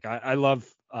kick. I love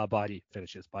body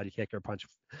finishes, body kick or punch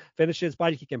finishes,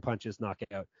 body kick and punches,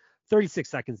 knockout. 36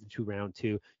 seconds into round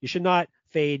 2. You should not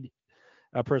fade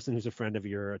a person who's a friend of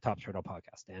your Top Turtle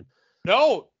podcast, Dan.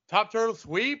 No, Top Turtle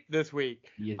sweep this week.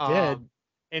 You did.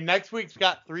 And next week's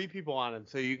got 3 people on it,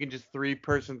 so you can just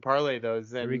 3-person parlay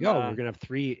those. And, there we go. We're gonna have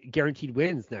 3 guaranteed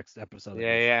wins next episode.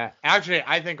 Yeah. Actually,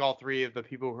 I think all 3 of the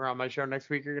people who are on my show next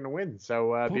week are gonna win.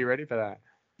 So cool. Be ready for that.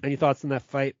 Any thoughts on that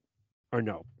fight, or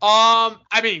no?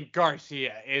 I mean,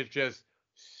 Garcia is just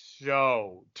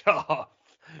so tough.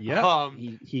 Yeah.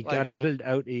 He got it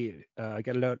out.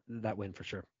 Got it out that win for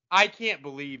sure. I can't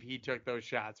believe he took those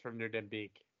shots from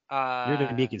Nurdanbek.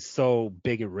 Nurdanbek is so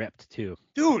big and ripped too.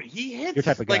 Dude, he hits your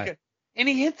type of guy. And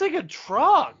he hits like a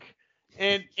truck.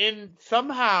 And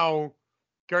somehow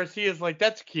Garcia's like,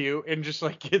 that's cute, and just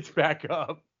like gets back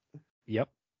up. Yep.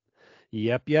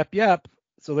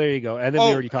 So there you go. And then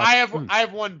we already talked. I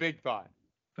have one big thought.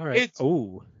 All right.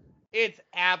 It's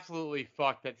absolutely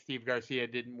fucked that Steve Garcia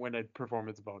didn't win a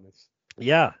performance bonus.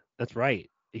 Yeah, that's right.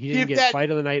 He didn't get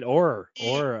fight of the night or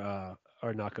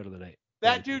knockout of the night.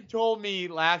 That dude told me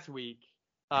last week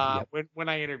when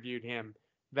I interviewed him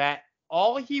that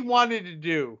all he wanted to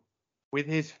do with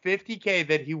his $50K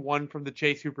that he won from the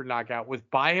Chase Hooper knockout was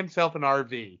buy himself an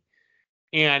RV,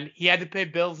 and he had to pay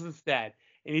bills instead.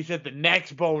 And he said the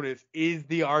next bonus is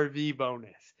the RV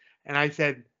bonus. And I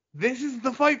said, this is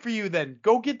the fight for you then.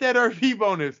 Go get that RV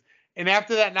bonus. And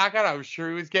after that knockout, I was sure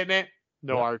he was getting it.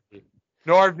 No RV.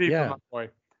 No RV for my boy.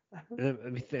 I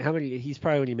mean, how many? He's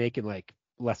probably only making like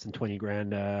less than 20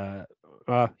 grand.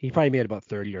 He probably made about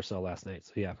 30 or so last night.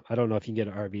 So yeah, I don't know if you can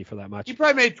get an RV for that much. He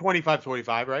probably made 25,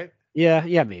 25, right?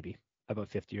 Yeah, maybe about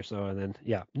 50 or so. And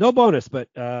then no bonus, but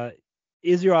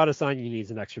Israel Adesanya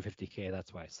needs an extra 50K.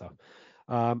 That's why. So,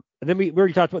 and then we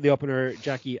already talked about the opener.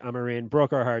 Jackie Amarin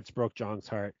broke our hearts, broke Jong's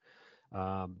heart.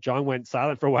 Jong went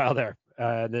silent for a while there,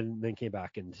 and then came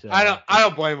back. And I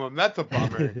don't blame him. That's a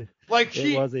bummer. Like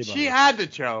she had to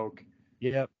choke.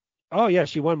 Yep. Oh yeah,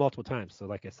 she won multiple times. So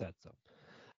like I said,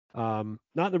 not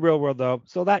in the real world though.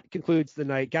 So that concludes the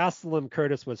night. Gastelum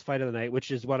Curtis was fight of the night, which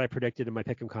is what I predicted in my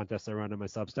pick'em contest I run on my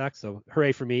Substack. So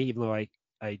hooray for me, even though I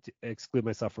exclude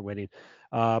myself from winning.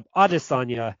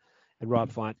 Adesanya and Rob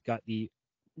Font got the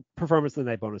performance of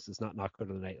the night bonuses, not knockout of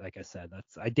the night. Like I said,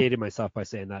 I dated myself by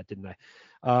saying that, didn't I?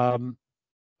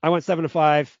 I went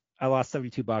 7-5. I lost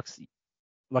 $72.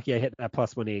 Lucky I hit that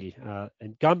plus 180.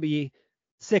 And Gumby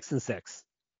 6-6,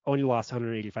 only lost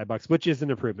 $185, which is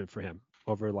an improvement for him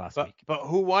over last week. But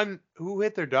who won? Who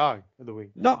hit their dog of the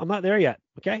week? No, I'm not there yet.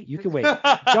 Okay, you can wait.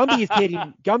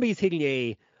 Gumby's hitting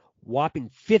a whopping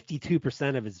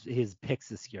 52% of his picks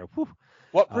this year. Whew.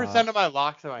 What percent of my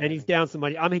locks am I? And he's down some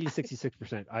money. I'm hitting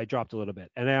 66%. I dropped a little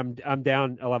bit, and I'm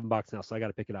down $11 now, so I got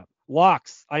to pick it up.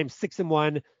 Locks, I'm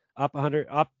 6-1, up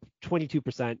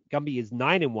 22%. Gumby is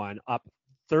 9-1, up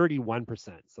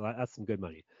 31%. So that's some good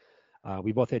money.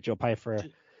 We both hit Joe Pyfer.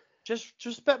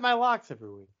 Just bet my locks every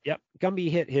week. Yep. Gumby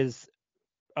hit his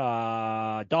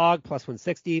dog plus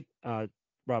 160.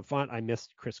 Rob Font, I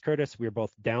missed Chris Curtis. We were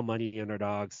both down money in our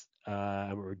dogs.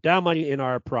 And we were down money in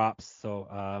our props. So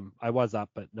I was up,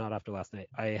 but not after last night.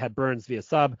 I had Burns via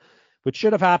sub, which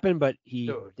should have happened, but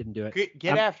he didn't do it.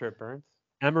 Get after it, Burns.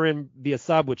 Amarin via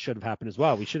sub, which should have happened as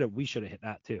well. We should have hit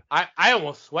that too. I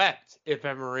almost swept if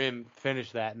Amarin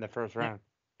finished that in the first round.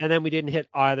 And then we didn't hit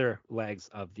either legs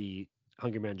of the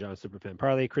Hungry Man John Superfan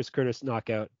parlay. Chris Curtis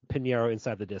knockout, Pinheiro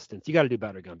inside the distance. You got to do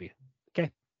better, Gumby.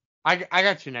 Okay. I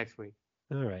got you next week.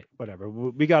 All right, whatever.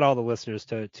 We got all the listeners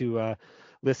to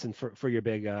listen for your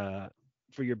big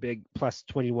plus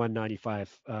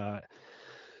 21.95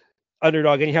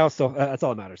 underdog anyhow. So that's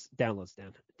all that matters. Downloads,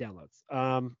 Dan.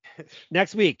 Downloads.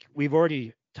 Next week, we've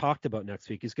already talked about next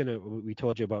week. We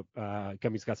told you about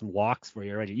Gummy's got some locks for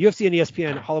you already. UFC and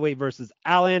ESPN, Holloway versus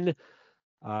Allen.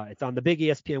 It's on the big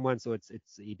ESPN one, so it's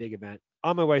a big event.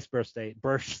 On my wife's birthday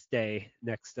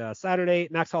next Saturday.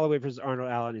 Max Holloway versus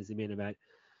Arnold Allen is the main event.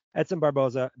 Edson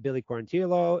Barboza, Billy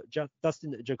Quarantillo,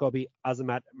 Dustin Jacoby,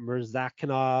 Azamat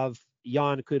Mirzakhanov,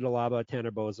 Jan Kudalaba,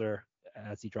 Tanner Bozer,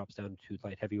 as he drops down to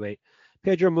light heavyweight.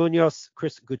 Pedro Munoz,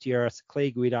 Chris Gutierrez,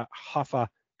 Clay Guida, Rafa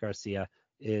Garcia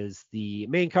is the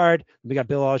main card. We got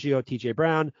Bill Algio, TJ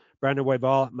Brown, Brandon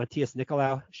Roybal, Matthias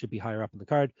Nicolau should be higher up in the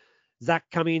card. Zach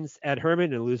Cummings, Ed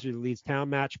Herman, and loser leads town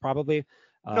match probably.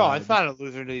 No, it's not a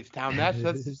loser leads town match.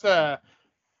 That's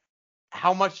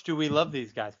how much do we love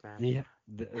these guys, man? Yeah,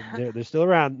 they're still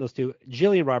around. Those two.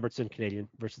 Jillian Robertson, Canadian,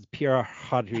 versus Pierre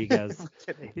Rodriguez.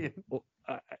 Canadian.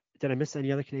 Did I miss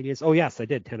any other Canadians? Oh, yes, I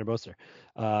did. Tanner Boser.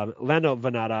 Lando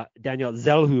Venata, Daniel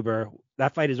Zellhuber.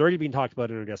 That fight has already been talked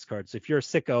about in our Discord. So if you're a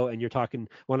sicko and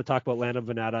want to talk about Lando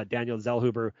Venata, Daniel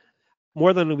Zellhuber,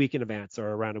 more than a week in advance or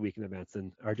around a week in advance,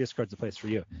 then our Discord's the place for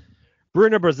you.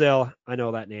 Bruno Brazil, I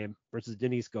know that name, versus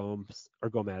Denise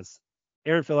Gomez.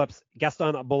 Aaron Phillips,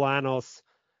 Gaston Bolanos,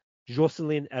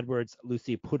 Jocelyn Edwards,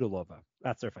 Lucy Pudilova.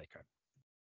 That's their fight card.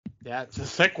 Yeah, it's a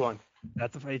sick one.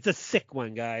 It's a sick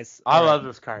one, guys. I love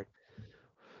this card.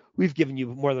 We've given you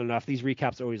more than enough. These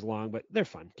recaps are always long, but they're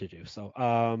fun to do. So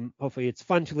hopefully it's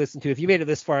fun to listen to. If you made it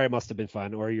this far, it must have been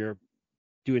fun, or you're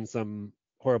doing some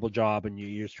horrible job and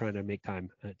you're just trying to make time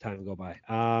go by,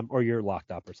 or you're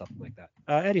locked up or something like that.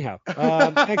 Anyhow,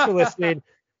 thanks for listening.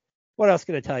 What else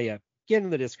can I tell you? Get in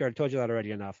the Discord. I told you that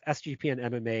already enough. SGPN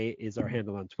MMA is our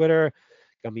handle on Twitter.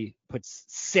 Gumby puts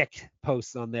sick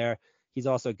posts on there. He's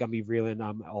also Gumby Vreeland.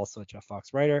 I'm also a Jeff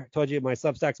Fox writer. Told you my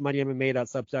Substack's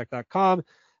moneymma.substack.com.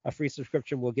 A free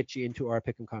subscription will get you into our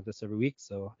pick'em contest every week.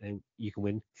 And you can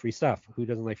win free stuff. Who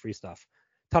doesn't like free stuff?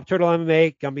 Top Turtle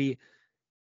MMA. Gumby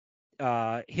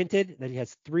hinted that he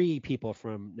has 3 people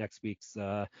from next week's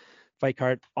fight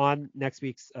card on next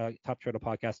week's Top Turtle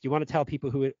podcast. Do you want to tell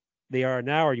people who they are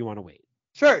now, or you want to wait?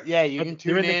 Sure. Yeah, you can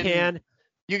tune in. The can.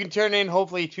 You can turn in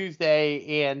hopefully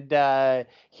Tuesday and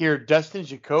hear Dustin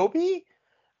Jacoby,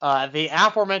 the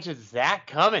aforementioned Zach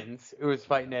Cummins, who was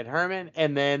fighting Ed Herman,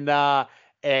 and then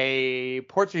a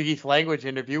Portuguese language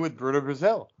interview with Bruno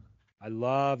Brazil. I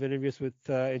love interviews with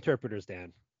interpreters,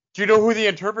 Dan. Do you know who the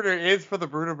interpreter is for the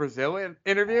Bruno Brazil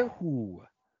interview? Who?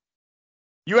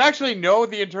 You actually know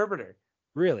the interpreter.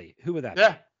 Really? Who would that be?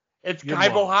 Yeah. be? It's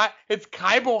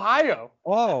Kai Bohayo.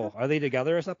 Oh, are they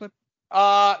together or something?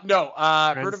 No.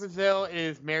 Bruno Brazil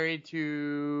is married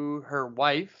to her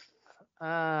wife.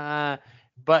 But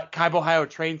Kai Bohayo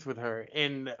trains with her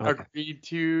and agreed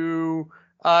to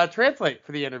translate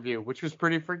for the interview, which was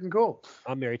pretty freaking cool.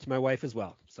 I'm married to my wife as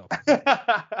well, so that's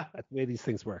the way these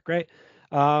things work, right?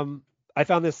 I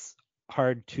found this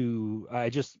hard to. I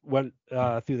just went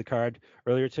through the card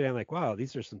earlier today. I'm like, wow,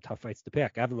 these are some tough fights to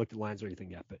pick. I haven't looked at lines or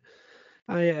anything yet, but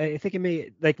I think it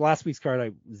may, like last week's card,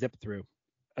 I zipped through.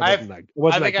 I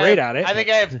wasn't great at it. I think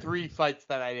I have 3 fights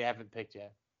that I haven't picked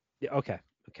yet. Yeah, okay.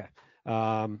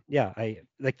 Yeah, I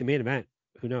like the main event.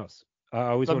 Who knows? I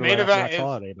always the want main to event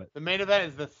holiday, but the main event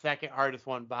is the second hardest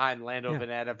one behind Lando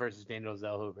Venata versus Daniel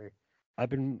Zellhuber.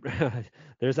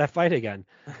 There's that fight again.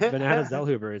 Venata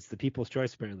Zellhuber is the people's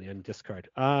choice apparently on Discord.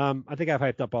 I think I've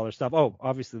hyped up all their stuff. Oh,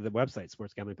 obviously the website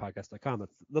sportsgamblingpodcast.com.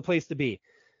 That's the place to be.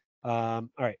 All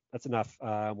right, that's enough.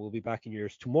 We'll be back in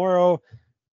yours tomorrow.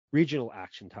 Regional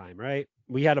action time, right?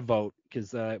 We had a vote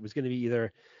because it was going to be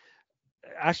either.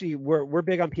 Actually, we're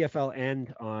big on PFL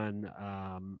and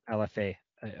on LFA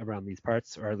around these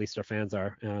parts, or at least our fans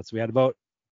are. So we had a vote.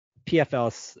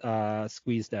 PFL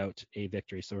squeezed out a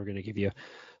victory, so we're going to give you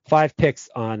 5 picks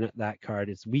on that card.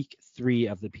 It's week 3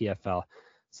 of the PFL,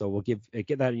 so we'll get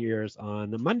that in yours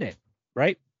on Monday,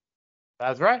 right?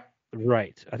 That's right.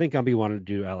 Right. I think Gumby wanted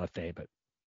to do LFA, but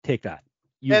take that.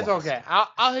 That's okay.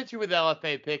 I'll hit you with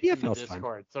LFA picks in the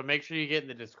Discord, fine. So make sure you get in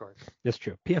the Discord. That's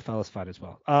true. PFL is fine as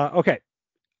well. Okay.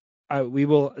 We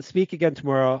will speak again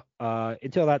tomorrow.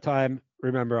 Until that time,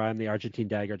 remember, I'm the Argentine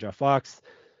Dagger, Jeff Fox.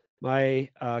 My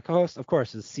co-host, of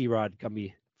course, is C-Rod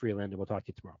Gumby Freeland, and we'll talk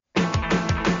to you tomorrow.